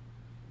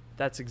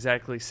 That's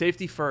exactly.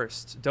 Safety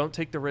first. Don't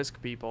take the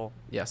risk, people.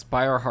 Yes,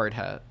 buy our hard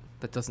hat.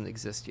 That doesn't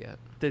exist yet.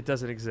 That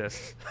doesn't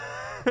exist.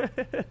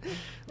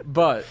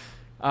 But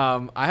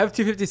I have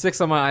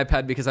 256 on my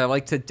iPad because I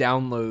like to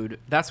download.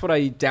 That's what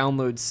I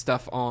download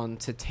stuff on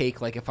to take,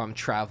 like if I'm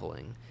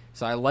traveling.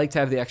 So I like to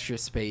have the extra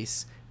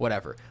space,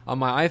 whatever. On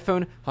my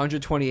iPhone,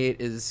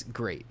 128 is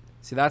great.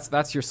 See,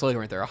 that's your slogan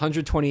right there.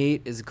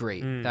 128 is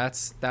great.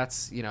 That's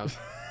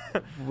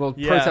we'll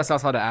Yeah. protest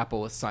outside of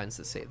Apple with signs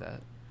that say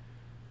that.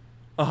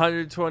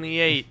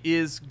 128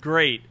 is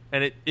great,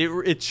 and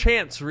it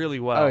chants really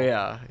well. Oh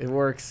yeah, it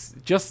works.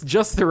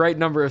 Just the right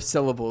number of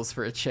syllables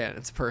for a chant.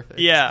 It's perfect.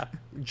 Yeah,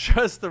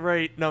 just the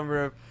right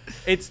number of.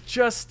 It's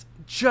just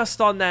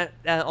on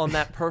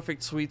that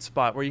perfect sweet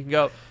spot where you can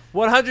go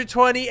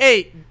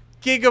 128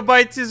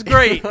 gigabytes is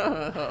great,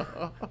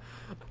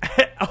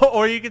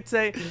 or you could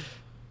say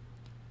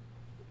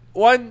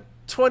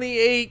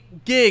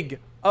 128 gig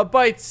a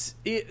bytes.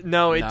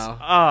 No, it's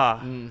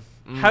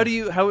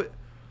how.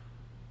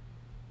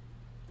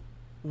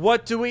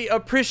 What do we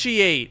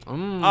appreciate?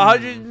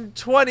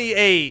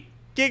 128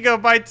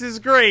 gigabytes is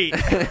great.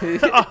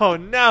 Oh,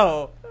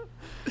 no.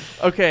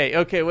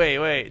 Okay,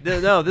 wait.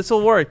 No, this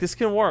will work. This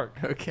can work.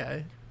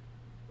 Okay.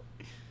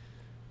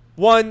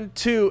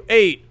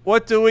 128.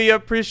 What do we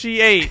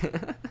appreciate?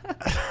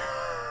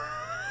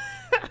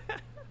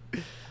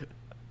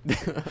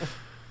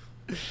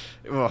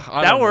 Well,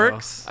 That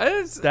works.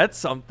 It's, That's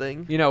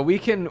something. you know,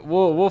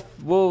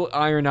 we'll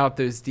iron out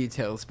those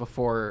details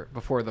before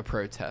the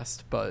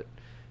protest, but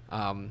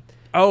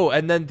Oh,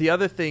 and then the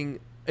other thing,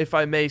 if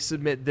I may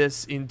submit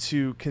this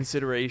into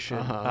consideration,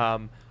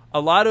 a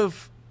lot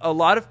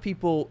of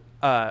people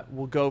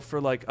will go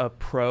for like a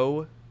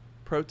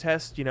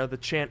protest. You know, the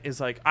chant is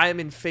like, I am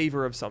in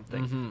favor of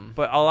something,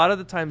 but a lot of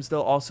the times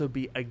they'll also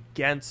be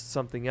against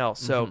something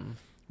else. So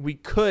we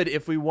could,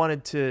 if we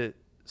wanted to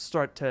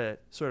start to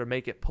sort of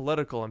make it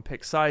political and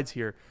pick sides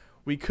here,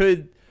 we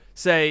could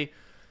say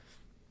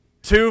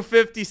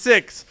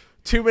 256.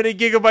 Too many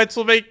gigabytes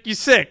will make you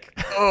sick.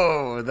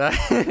 oh,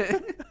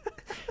 that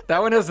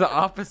that one has the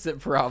opposite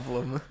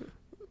problem.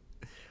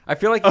 I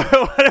feel like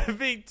Would it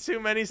be too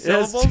many it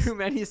syllables? has too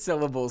many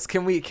syllables.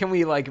 Can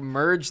we like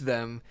merge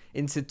them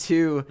into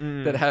two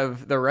that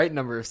have the right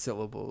number of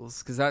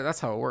syllables? Because that's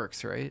how it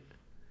works, right?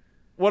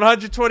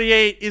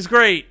 128 is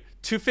great.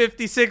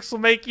 256 will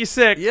make you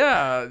sick.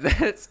 Yeah,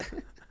 that's.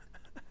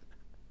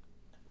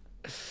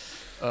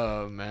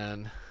 Oh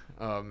man.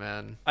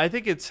 I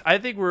think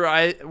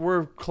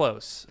we're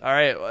close. All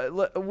right,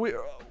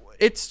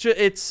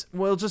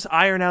 we'll just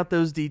iron out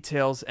those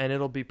details and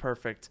it'll be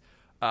perfect.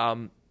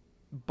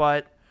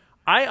 But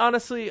I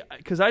honestly,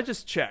 because I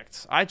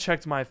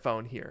checked my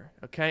phone here.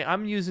 Okay,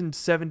 I'm using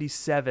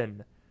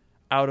 77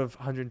 out of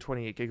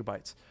 128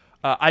 gigabytes.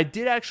 I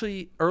did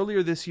actually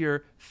earlier this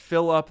year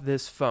fill up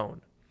this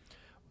phone,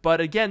 but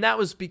again, that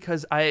was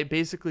because I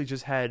basically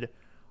just had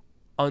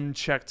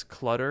unchecked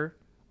clutter.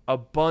 A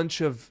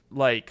bunch of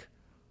like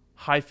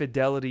high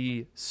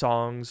fidelity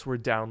songs were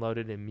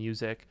downloaded in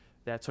music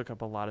that took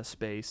up a lot of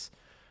space.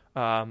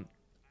 I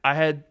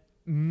had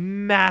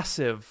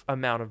massive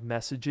amount of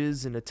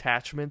messages and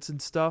attachments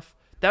and stuff.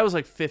 That was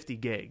like 50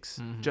 gigs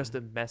just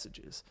of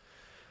messages.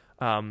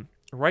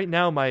 Right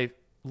now, my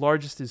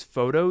largest is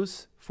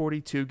photos,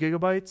 42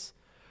 gigabytes.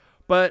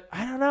 But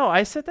I don't know.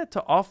 I set that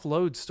to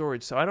offload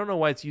storage, so I don't know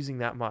why it's using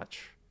that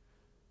much.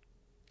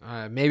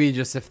 Maybe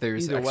just if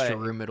there's Either extra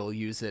way. room, it'll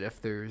use it.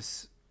 If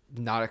there's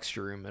not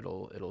extra room,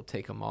 it'll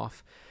take them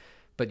off.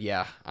 But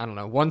yeah, I don't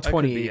know.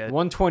 128, it.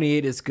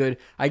 128 is good.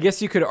 I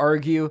guess you could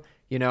argue,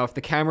 you know, if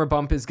the camera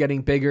bump is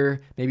getting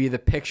bigger, maybe the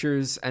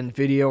pictures and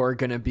video are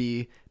going to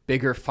be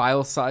bigger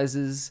file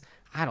sizes.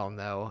 I don't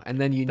know. And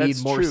then you need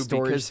That's more true,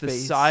 storage because space.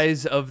 the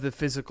size of the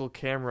physical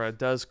camera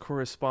does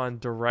correspond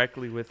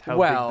directly with how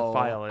big the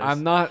file is.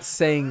 I'm not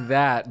saying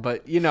that,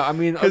 but you know, I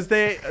mean, Because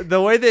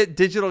the way that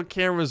digital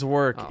cameras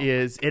work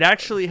is it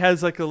actually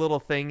has like a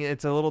little thing.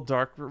 It's a little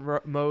dark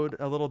mode,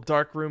 a little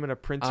dark room and a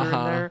printer in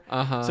there.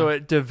 So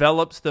it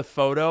develops the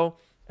photo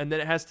and then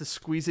it has to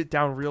squeeze it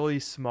down really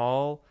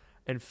small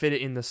and fit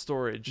it in the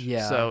storage.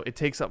 Yeah. So it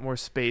takes up more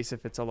space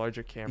if it's a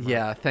larger camera.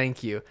 Yeah,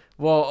 thank you.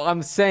 Well,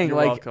 I'm saying You're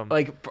welcome.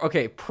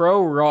 okay,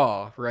 Pro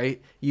RAW,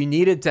 right? You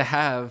needed to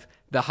have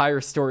the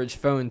higher storage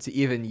phone to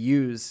even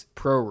use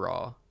Pro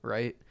RAW,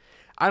 right?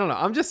 I don't know.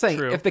 I'm just saying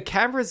True. if the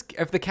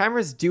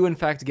cameras do in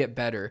fact get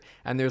better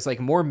and there's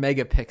like more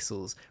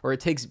megapixels or it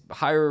takes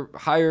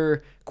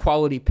higher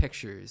quality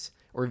pictures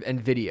and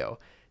video,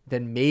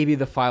 then maybe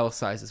the file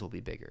sizes will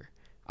be bigger.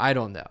 I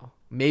don't know.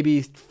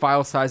 Maybe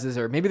file sizes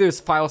maybe there's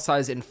file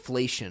size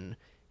inflation,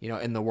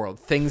 in the world.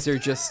 Things are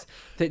just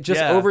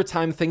over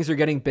time, things are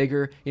getting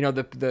bigger.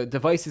 The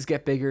devices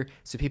get bigger,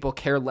 so people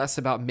care less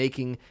about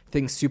making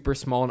things super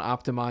small and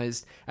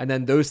optimized. And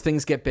then those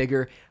things get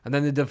bigger, and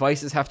then the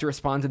devices have to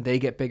respond and they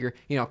get bigger.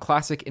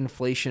 Classic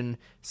inflation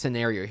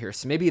scenario here.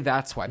 So maybe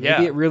that's why.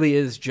 Maybe it really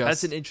is just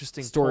that's an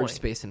interesting storage point.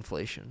 space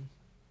inflation.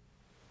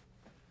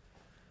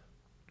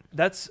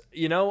 That's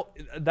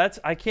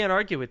I can't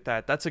argue with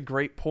that. That's a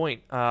great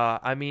point.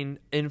 I mean,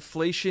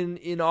 inflation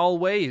in all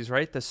ways,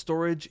 right? The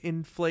storage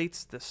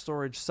inflates, the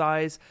storage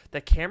size,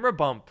 the camera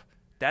bump,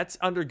 that's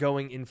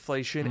undergoing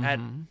inflation at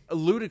a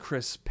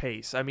ludicrous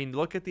pace. I mean,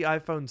 look at the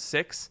iPhone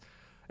 6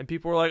 and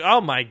people were like,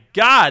 "Oh my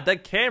God, the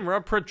camera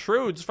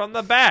protrudes from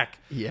the back."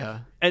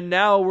 Yeah. And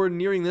now we're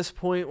nearing this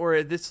point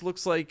where this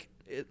looks like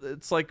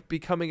it's like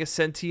becoming a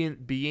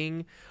sentient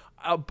being.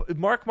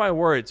 Mark my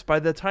words,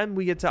 by the time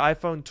we get to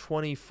iPhone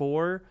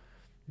 24,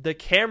 the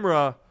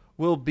camera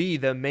will be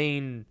the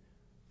main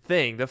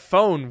thing. The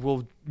phone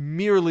will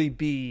merely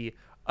be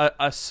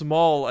a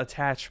small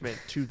attachment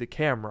to the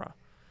camera.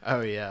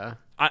 Oh, yeah.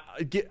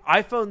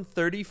 iPhone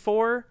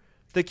 34,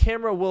 the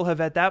camera will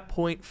have at that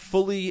point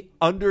fully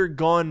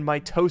undergone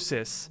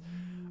mitosis,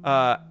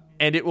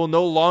 and it will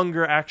no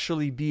longer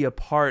actually be a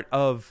part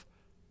of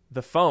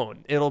the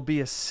phone. It'll be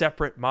a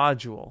separate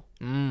module.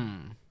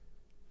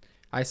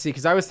 I see,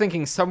 because I was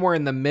thinking somewhere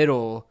in the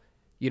middle,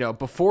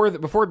 before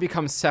it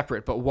becomes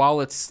separate, but while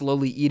it's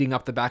slowly eating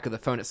up the back of the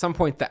phone, at some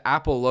point the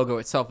Apple logo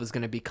itself is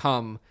going to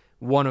become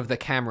one of the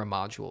camera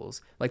modules.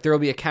 Like there will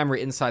be a camera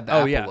inside the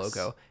Apple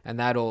logo, and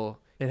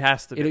it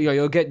has to be.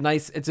 You'll get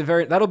nice.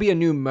 That'll be a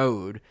new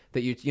mode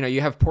that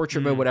you have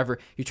portrait mode, whatever.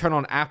 You turn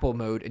on Apple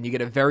mode, and you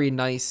get a very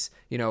nice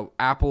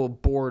Apple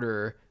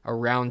border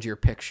around your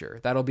picture.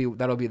 That'll be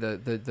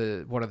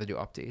the one of the new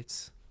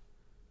updates.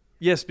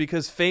 Yes,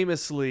 because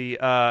famously,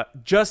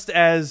 just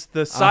as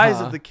the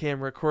size of the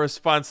camera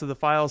corresponds to the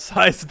file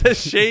size, the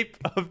shape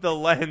of the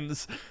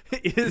lens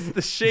is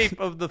the shape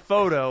of the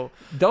photo.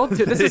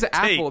 This is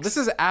Apple. This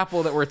is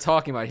Apple that we're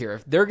talking about here.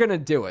 If they're going to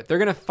do it, they're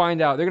going to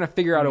find out, they're going to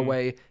figure out a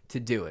way to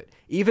do it.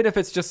 Even if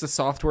it's just a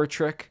software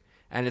trick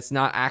and it's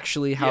not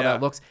actually how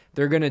that looks,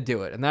 they're going to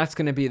do it. And that's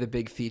going to be the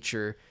big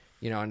feature.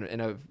 In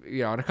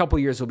a couple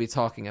of years, we'll be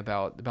talking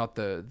about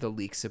the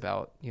leaks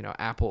about,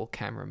 Apple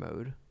camera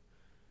mode.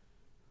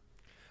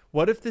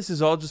 What if this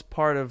is all just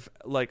part of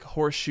like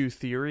horseshoe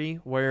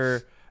theory,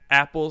 where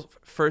Apple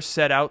first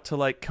set out to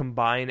like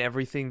combine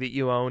everything that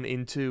you own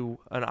into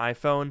an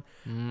iPhone,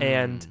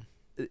 and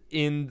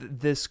in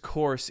this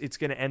course, it's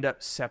going to end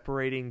up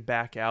separating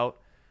back out,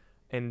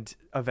 and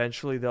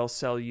eventually they'll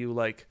sell you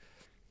like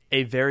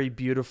a very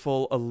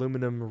beautiful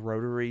aluminum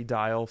rotary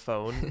dial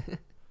phone.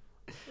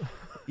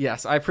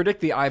 Yes, I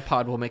predict the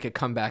iPod will make a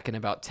comeback in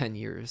about 10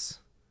 years.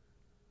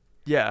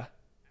 Yeah,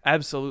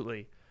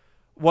 absolutely.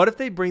 What if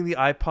they bring the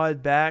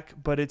iPod back,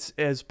 but it's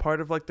as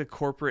part of like the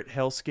corporate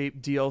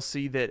hellscape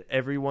DLC that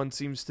everyone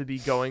seems to be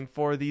going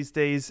for these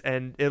days,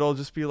 and it'll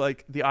just be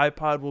like the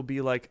iPod will be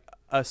like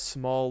a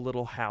small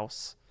little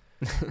house.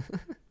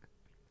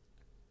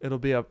 It'll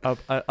be a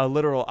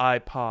literal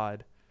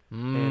iPod,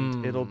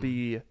 and it'll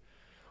be.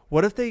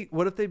 What if they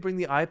bring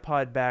the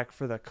iPod back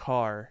for the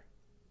car,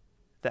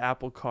 the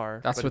Apple Car?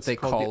 That's what they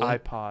call the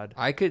it. iPod.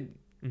 I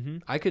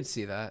could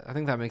see that. I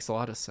think that makes a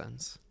lot of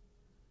sense.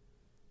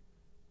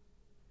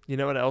 You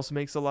know what else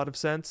makes a lot of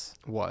sense?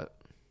 What?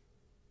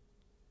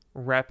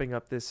 Wrapping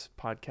up this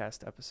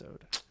podcast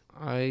episode.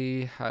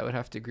 I would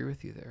have to agree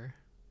with you there.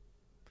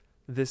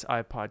 This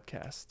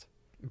iPodcast.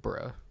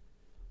 Bruh.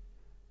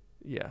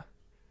 Yeah.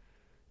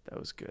 That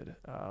was good.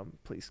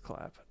 Please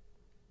clap.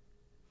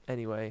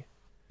 Anyway.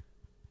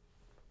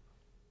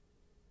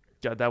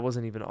 God, that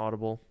wasn't even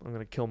audible. I'm going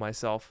to kill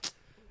myself.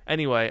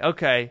 Anyway,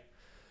 okay.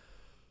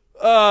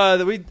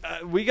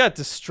 We got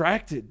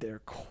distracted there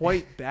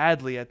quite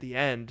badly at the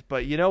end,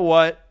 but you know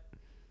what?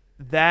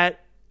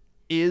 That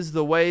is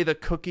the way the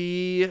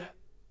cookie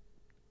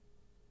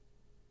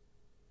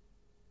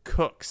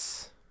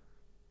cooks.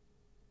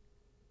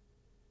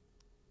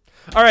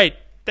 All right.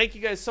 Thank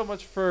you guys so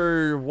much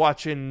for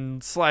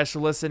watching /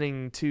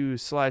 listening to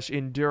 /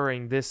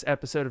 enduring this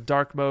episode of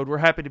Dark Mode. We're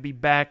happy to be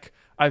back.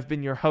 I've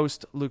been your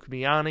host, Luke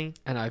Miani.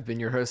 And I've been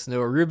your host,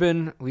 Noah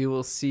Rubin. We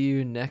will see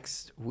you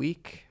next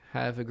week.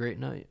 Have a great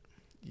night.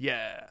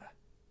 Yeah.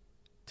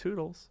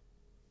 Toodles.